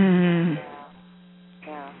 Mm-hmm.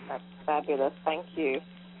 Yeah, that's fabulous. Thank you,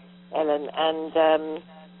 Ellen. And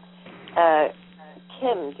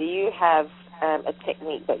Kim, do you have a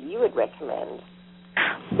technique that you would recommend?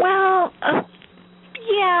 Well,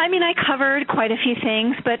 yeah, I mean, I covered quite a few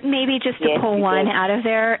things, but maybe just to pull one out of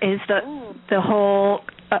there is the whole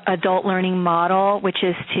adult learning model, which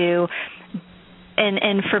is to,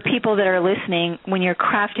 and for people that are listening, when you're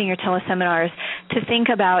crafting your teleseminars, to think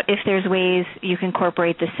about if there's ways you can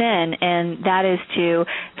incorporate this in, and that is to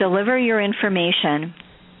deliver your information,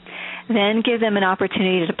 then give them an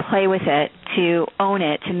opportunity to play with it, to own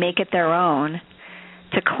it, to make it their own,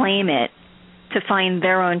 to claim it, to find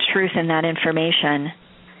their own truth in that information,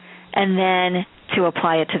 and then to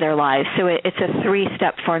apply it to their lives. So it's a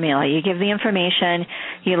 3-step formula. You give the information,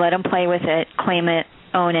 you let them play with it, claim it,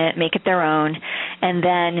 own it, make it their own, and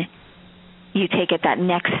then you take it that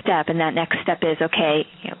next step, and that next step is, okay,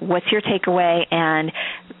 what's your takeaway, and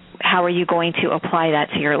how are you going to apply that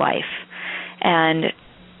to your life? And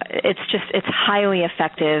it's highly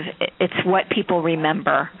effective. It's what people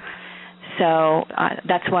remember. So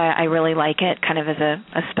that's why I really like it, kind of as a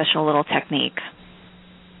special little technique.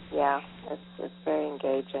 Yeah, it's very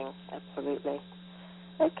engaging, absolutely.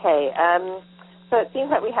 Okay, so it seems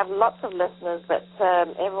like we have lots of listeners, but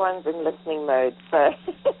everyone's in listening mode. So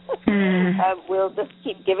we'll just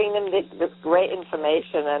keep giving them this great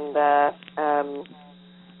information. And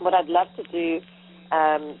what I'd love to do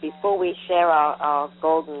before we share our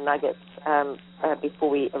golden nuggets, before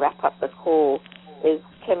we wrap up the call, is,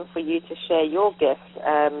 Kim, for you to share your gift.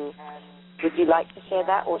 Would you like to share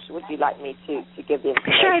that, or would you like me to give the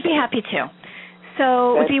information? Sure, I'd be happy to.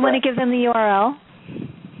 So do you want to give them the URL?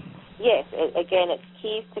 Yes, again, it's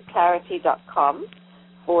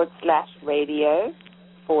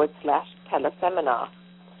keys2clarity.com/radio/teleseminar.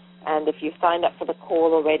 And if you signed up for the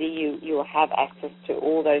call already, you will have access to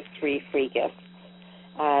all those 3 free gifts.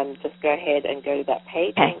 Just go ahead and go to that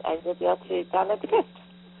page, and you'll be able to download the gift.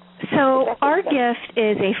 So our gift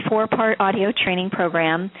is a 4-part audio training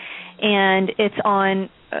program, and it's on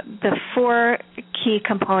the 4 key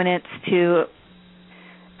components to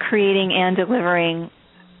creating and delivering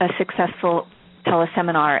a successful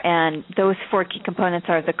teleseminar. And those 4 key components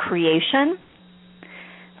are the creation,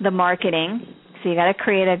 the marketing. So you got to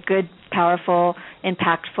create a good, powerful,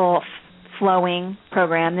 impactful, flowing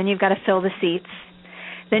program. Then you've got to fill the seats.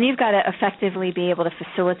 Then you've got to effectively be able to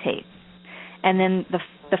facilitate. And then the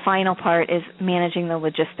final part is managing the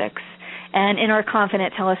logistics. And in our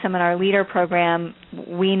Confident Teleseminar Leader program,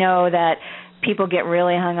 we know that people get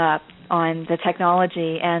really hung up on the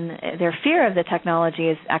technology, and their fear of the technology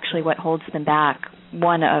is actually what holds them back,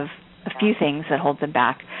 one of a few things that hold them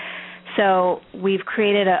back. So we've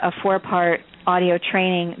created a 4-part audio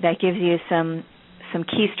training that gives you some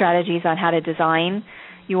key strategies on how to design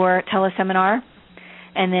your teleseminar,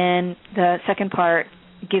 and then the second part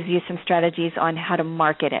gives you some strategies on how to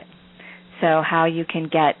market it, so how you can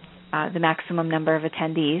get the maximum number of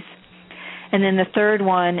attendees. And then the third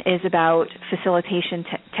one is about facilitation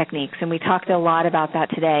techniques, and we talked a lot about that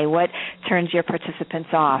today. What turns your participants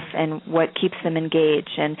off, and what keeps them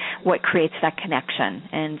engaged, and what creates that connection,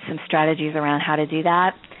 and some strategies around how to do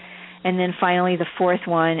that. And then finally, the 4th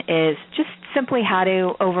one is just simply how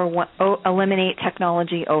to eliminate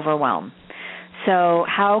technology overwhelm. So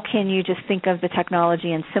how can you just think of the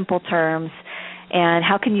technology in simple terms and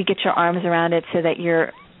how can you get your arms around it so that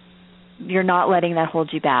you're not letting that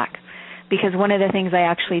hold you back? Because one of the things I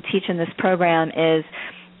actually teach in this program is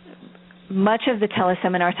much of the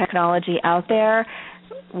teleseminar technology out there,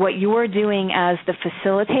 what you're doing as the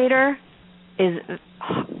facilitator is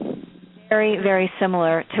very, very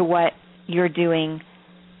similar to what you're doing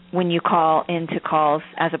when you call into calls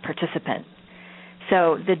as a participant.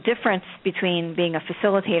 So the difference between being a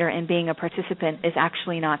facilitator and being a participant is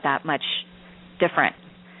actually not that much different.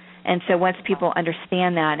 And so once people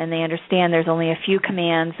understand that, and they understand there's only a few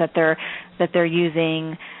commands that they're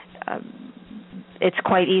using, it's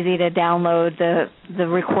quite easy to download the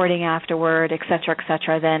recording afterward, et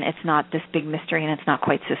cetera, then it's not this big mystery and it's not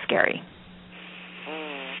quite so scary.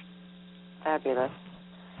 Fabulous.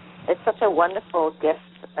 It's such a wonderful gift,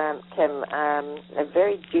 Kim, a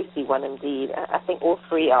very juicy one indeed. I think all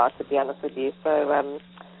three are, to be honest with you. So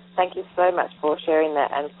thank you so much for sharing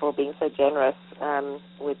that and for being so generous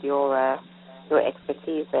with your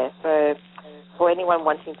expertise there. So for anyone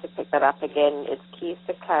wanting to pick that up again, it's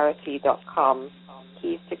keystoclarity.com,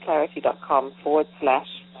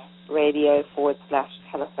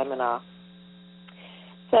 keystoclarity.com/radio/teleseminar.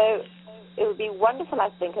 So it would be wonderful, I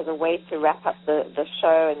think, as a way to wrap up the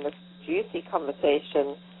show and this juicy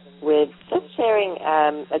conversation with just sharing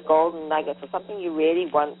a golden nugget or something you really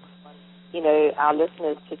want, our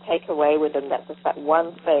listeners to take away with them. That's just that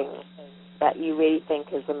one thing that you really think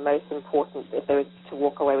is the most important. If they were to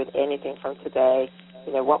walk away with anything from today,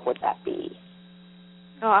 what would that be?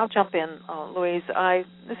 Oh, I'll jump in, Louise.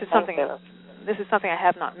 This is something I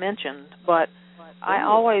have not mentioned, but I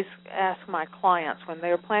always ask my clients when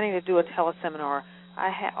they're planning to do a teleseminar,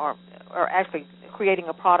 or actually creating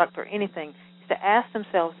a product or anything, is to ask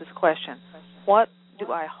themselves this question: what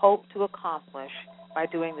do I hope to accomplish by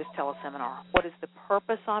doing this teleseminar? What is the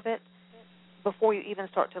purpose of it? Before you even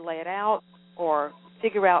start to lay it out or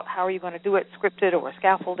figure out how are you going to do it, scripted or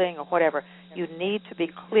scaffolding or whatever, you need to be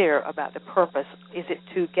clear about the purpose. Is it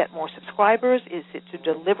to get more subscribers? Is it to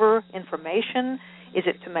deliver information? Is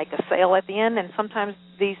it to make a sale at the end? And sometimes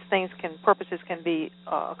these purposes can be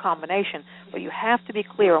a combination, but you have to be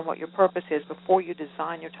clear on what your purpose is before you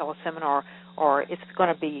design your teleseminar, or it's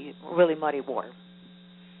going to be really muddy water.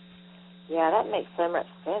 Yeah, that makes so much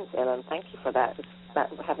sense, Ellen. Thank you for that. It's about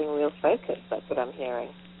having real focus. That's what I'm hearing.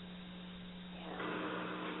 Yeah.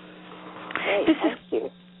 Great, thank you.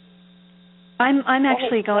 I'm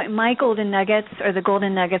actually going, my golden nuggets, or the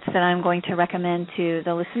golden nuggets that I'm going to recommend to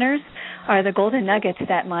the listeners, are the golden nuggets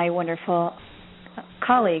that my wonderful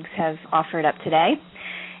colleagues have offered up today.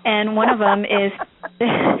 And one of them is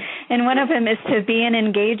to be an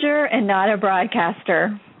engager and not a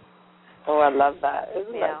broadcaster. Oh, I love that.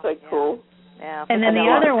 Isn't that so cool? Yeah. And then the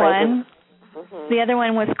other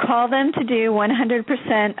one was call them to do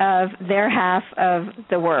 100% of their half of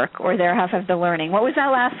the work or their half of the learning. What was that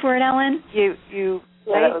last word, Ellen?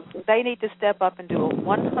 They need to step up and do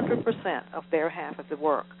 100% of their half of the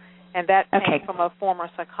work. And that came from a former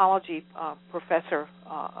psychology professor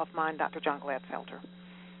of mine, Dr. John Gladfelter.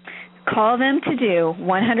 Call them to do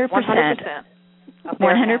 100% of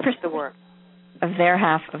their half of the work. Of their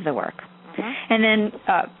half of the work. Mm-hmm. And then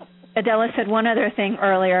Adela said one other thing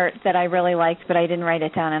earlier that I really liked, but I didn't write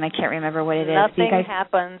it down, and I can't remember what it is. Nothing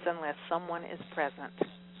happens unless someone is present.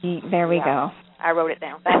 There we go. I wrote it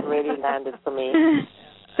down. That really landed for me.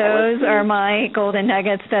 Those are my golden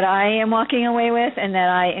nuggets that I am walking away with and that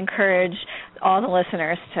I encourage all the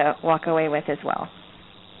listeners to walk away with as well.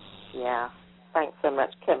 Yeah. Thanks so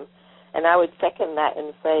much, Kim. And I would second that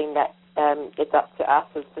in saying that it's up to us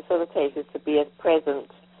as facilitators to be as present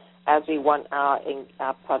as we want our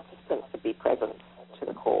participants to be present to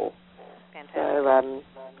the call. Fantastic. So,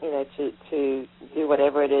 to do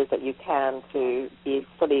whatever it is that you can to be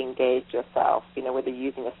fully engaged yourself, whether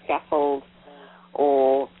using a scaffold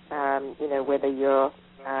or, whether you're,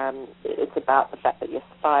 it's about the fact that you're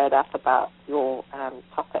fired up about your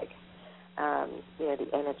topic. The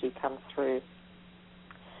energy comes through.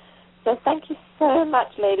 So thank you so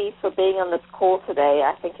much, ladies, for being on this call today.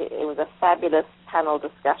 I think it was a fabulous panel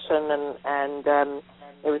discussion, and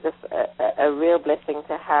it was just a real blessing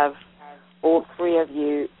to have all three of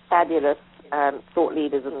you fabulous thought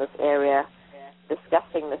leaders in this area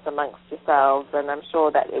discussing this amongst yourselves, and I'm sure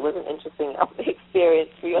that it was an interesting experience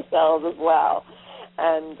for yourselves as well.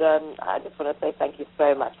 And I just want to say thank you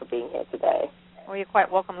so much for being here today. Well, you're quite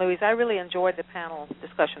welcome, Louise. I really enjoyed the panel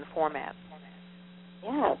discussion format.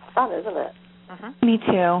 Yeah, it's fun, isn't it? Mm-hmm. Me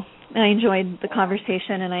too. I enjoyed the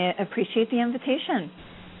conversation, and I appreciate the invitation.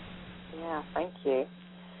 Yeah, thank you.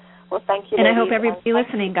 Well, thank you, and ladies. I hope everybody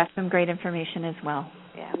listening got some great information as well.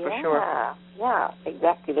 Yeah, for sure. Yeah,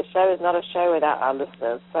 exactly. The show is not a show without our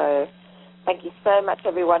listeners. So thank you so much,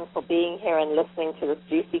 everyone, for being here and listening to this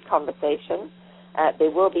juicy conversation.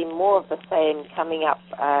 There will be more of the same coming up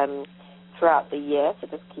throughout the year, so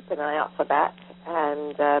just keep an eye out for that.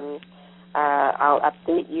 And I'll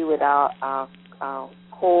update you with our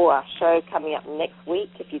show coming up next week,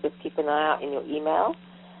 if you just keep an eye out in your email.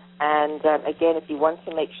 And again, if you want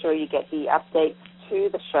to make sure you get the updates to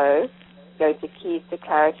the show, go to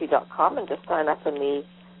keystoClarity.com and just sign up in the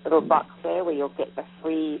little box there where you'll get the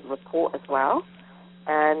free report as well.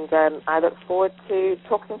 And I look forward to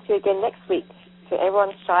talking to you again next week. To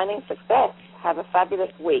everyone's shining success. Have a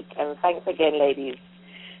fabulous week. And thanks again, ladies.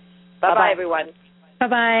 Bye-bye, everyone.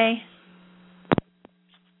 Bye-bye.